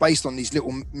it was based on these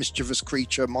little mischievous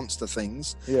creature monster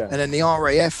things. Yeah. And then the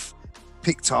RAF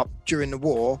picked up during the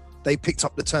war. They picked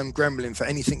up the term gremlin for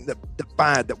anything that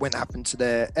bad that went happen to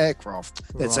their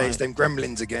aircraft. They'd say it's them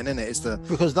gremlins again, isn't it? It's the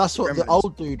because that's what the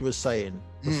old dude was saying.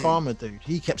 The farmer dude,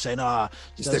 he kept saying,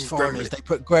 those farmers, they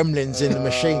put gremlins in the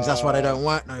machines. That's why they don't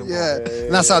work no more. Yeah,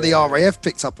 and that's how the RAF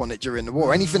picked up on it during the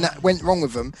war. Anything that went wrong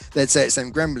with them, they'd say it's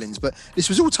them gremlins. But this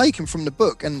was all taken from the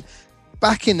book. And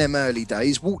back in them early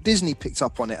days, Walt Disney picked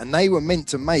up on it, and they were meant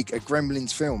to make a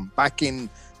Gremlins film back in,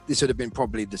 this would have been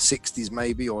probably the 60s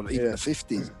maybe, or even the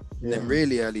 50s. Them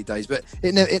really early days, but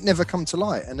it never come to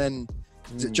light. And then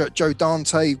Joe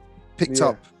Dante picked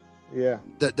up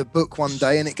the book one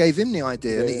day, and it gave him the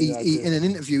idea. And he in an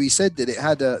interview he said that it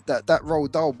had that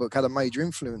Roald Dahl book had a major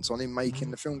influence on him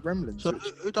making the film Gremlins. So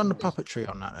who done the puppetry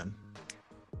on that then?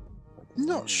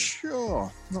 Not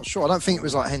sure. I don't think it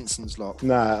was like Henson's lot.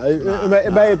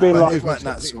 It may have been like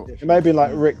it may have been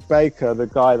like Rick Baker, the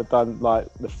guy that done like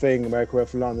The Thing, America Went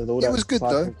from London, all that. It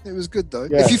was good though.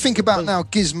 Yeah. If you think about now,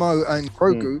 Gizmo and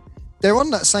Grogu, they're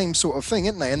on that same sort of thing,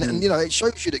 aren't they? And you know, it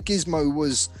shows you that Gizmo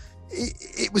was.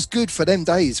 It was good for them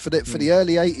days, for the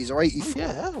early 80s or 84.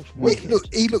 Yeah, he looked wicked.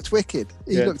 He looked wicked.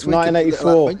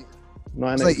 1984.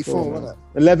 1984, wasn't it?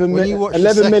 11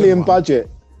 million budget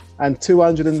and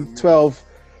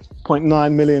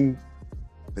 212.9 million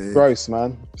gross,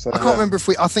 man. So, I can't remember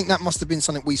I think that must have been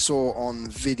something we saw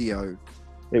on video.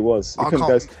 It was. I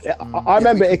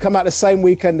remember it come out the same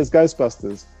weekend as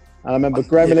Ghostbusters. And I remember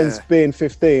Gremlins being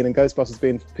 15 and Ghostbusters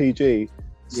being PG.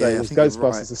 So it was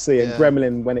Ghostbusters to see, and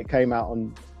Gremlin when it came out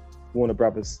on Warner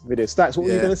Brothers Video. Stacks, what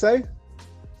were you going to say?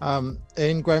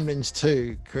 In Gremlins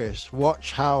 2, Chris,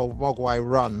 watch how Mogwai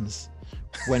runs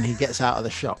when he gets out of the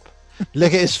shop.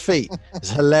 Look at his feet. It's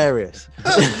hilarious.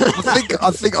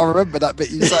 I think I remember that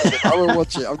bit you said. I will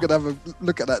watch it. I'm gonna have a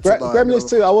look at that tonight. Gremlins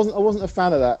 2. I wasn't a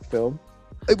fan of that film.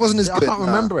 It wasn't as good. I can't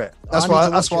remember it. That's why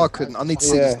I couldn't. I need to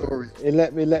see the story. It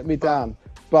let me down.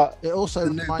 But it also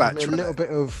reminded me a little bit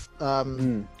of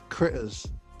Critters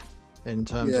in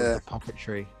terms of the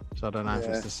puppetry. So I don't know if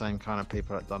it's the same kind of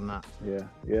people that done that.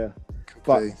 Yeah.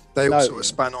 But they all sort of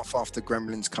span off after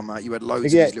Gremlins come out. You had loads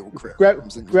of these little critters.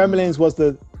 Gremlins was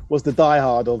the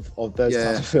diehard of those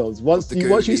types of films. Once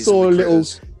you saw little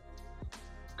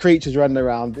creatures running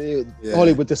around,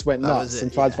 Hollywood just went nuts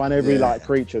and tried to find every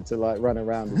creature to run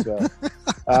around as well.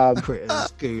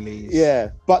 Critters, Ghoulies.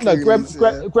 Yeah, but no,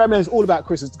 Gremlins is all about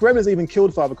Christmas. Gremlins even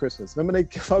killed Father Christmas. Remember they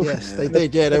killed? Yes, they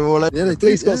did. Yeah, they were all. The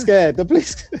police got scared. The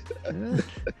police.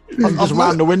 I've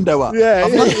wound the window up.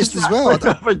 I've noticed as well.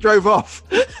 I drove off.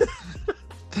 I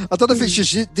don't know if it's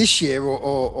just this year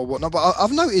or whatnot, but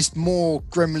I've noticed more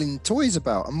Gremlin toys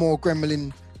about and more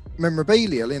Gremlin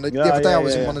memorabilia. The other day I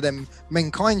was in one of them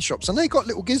Mankind shops, and they got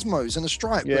little gizmos and a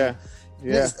stripe.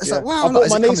 It's like, wow, I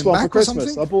bought my niece one for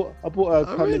Christmas. I bought a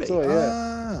cuddly toy.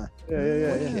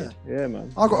 Yeah,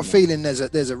 man. I got a feeling there's a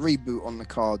reboot on the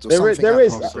cards. Or there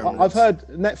is. I've heard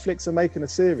Netflix are making a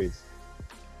series.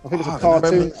 I think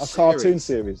it's a cartoon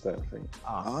series though. I think.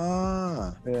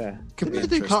 Yeah. Did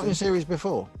they do cartoon series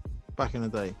before? Back in the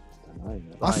day.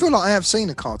 I feel like I have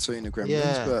seen a cartoon of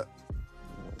Gremlins, but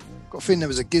I've got a feeling there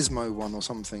was a Gizmo one or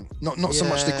something. Not so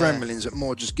much the Gremlins, but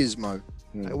more just Gizmo.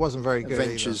 It wasn't very good.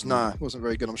 Adventures, it wasn't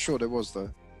very good. I'm sure there was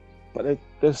though. But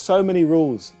there's so many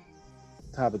rules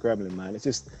to have a Gremlin, man. It's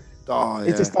just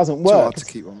it just doesn't work. Too hard to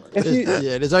keep on.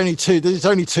 There's only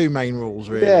two main rules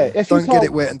really. Yeah, if don't get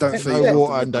it wet and don't feed it.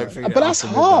 Water and don't feed it. But that's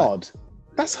hard.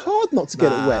 That's hard not to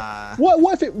get it wet.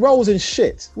 What if it rolls in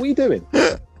shit? What are you doing?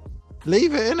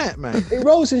 Leave it in it, mate. It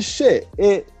rolls in shit.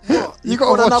 You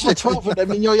got another 12 of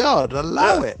them in your yard.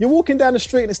 Allow it. You're walking down the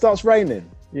street and it starts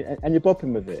raining, and you're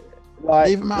bopping with it.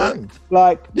 Leave them alone.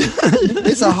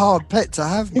 It's a hard pet to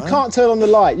have, man. You can't turn on the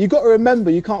light. You got to remember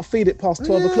you can't feed it past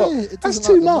 12 o'clock. That's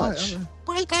too much.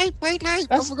 Bright light.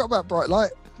 I forgot about bright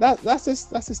light. That's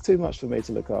just too much for me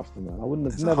to look after, man. I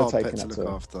wouldn't have never taken that to look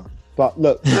after. But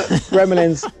look,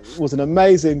 Gremlins was an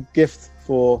amazing gift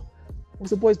for what was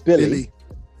the boy's Billy.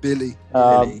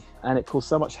 And it caused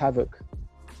so much havoc.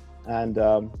 And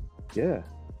it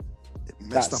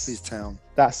messed up his town.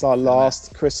 That's our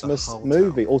last Christmas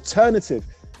movie, alternative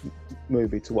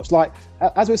movie to watch. Like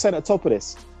as we were saying at the top of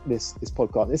this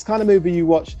podcast, it's kind of movie you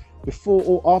watch before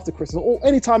or after Christmas or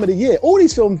any time of the year. All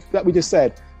these films that we just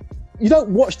said, you don't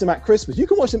watch them at Christmas. You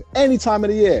can watch them any time of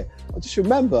the year. But just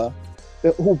remember,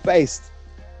 they're all based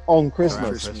on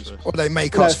Christmas. Or they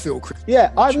make us feel Christmas.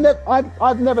 Yeah,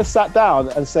 I've never sat down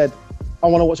and said, I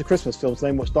want to watch a Christmas film, so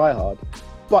then watch Die Hard.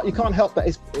 But you can't help that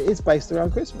it is based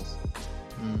around Christmas.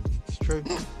 true.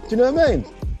 Do you know what I mean?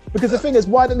 Because the thing is,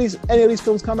 why didn't any of these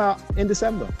films come out in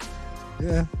December?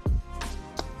 Yeah.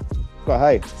 But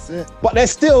hey, that's it. But there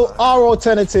still are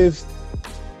alternative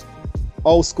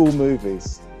old school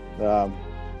movies.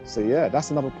 So yeah,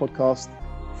 that's another podcast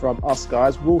from us,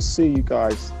 guys. We'll see you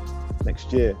guys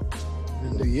next year.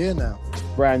 The new year now.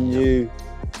 Brand new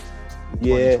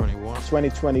year,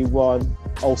 2021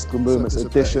 Old School Movements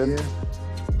edition.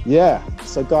 Yeah.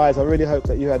 So guys, I really hope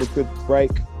that you had a good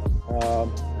break.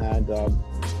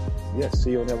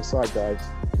 See you on the other side, guys.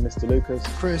 Mr. Lucas.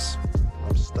 Chris.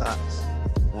 I'm Stats.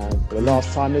 And for the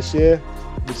last time this year,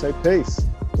 we say peace.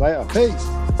 Later. Peace.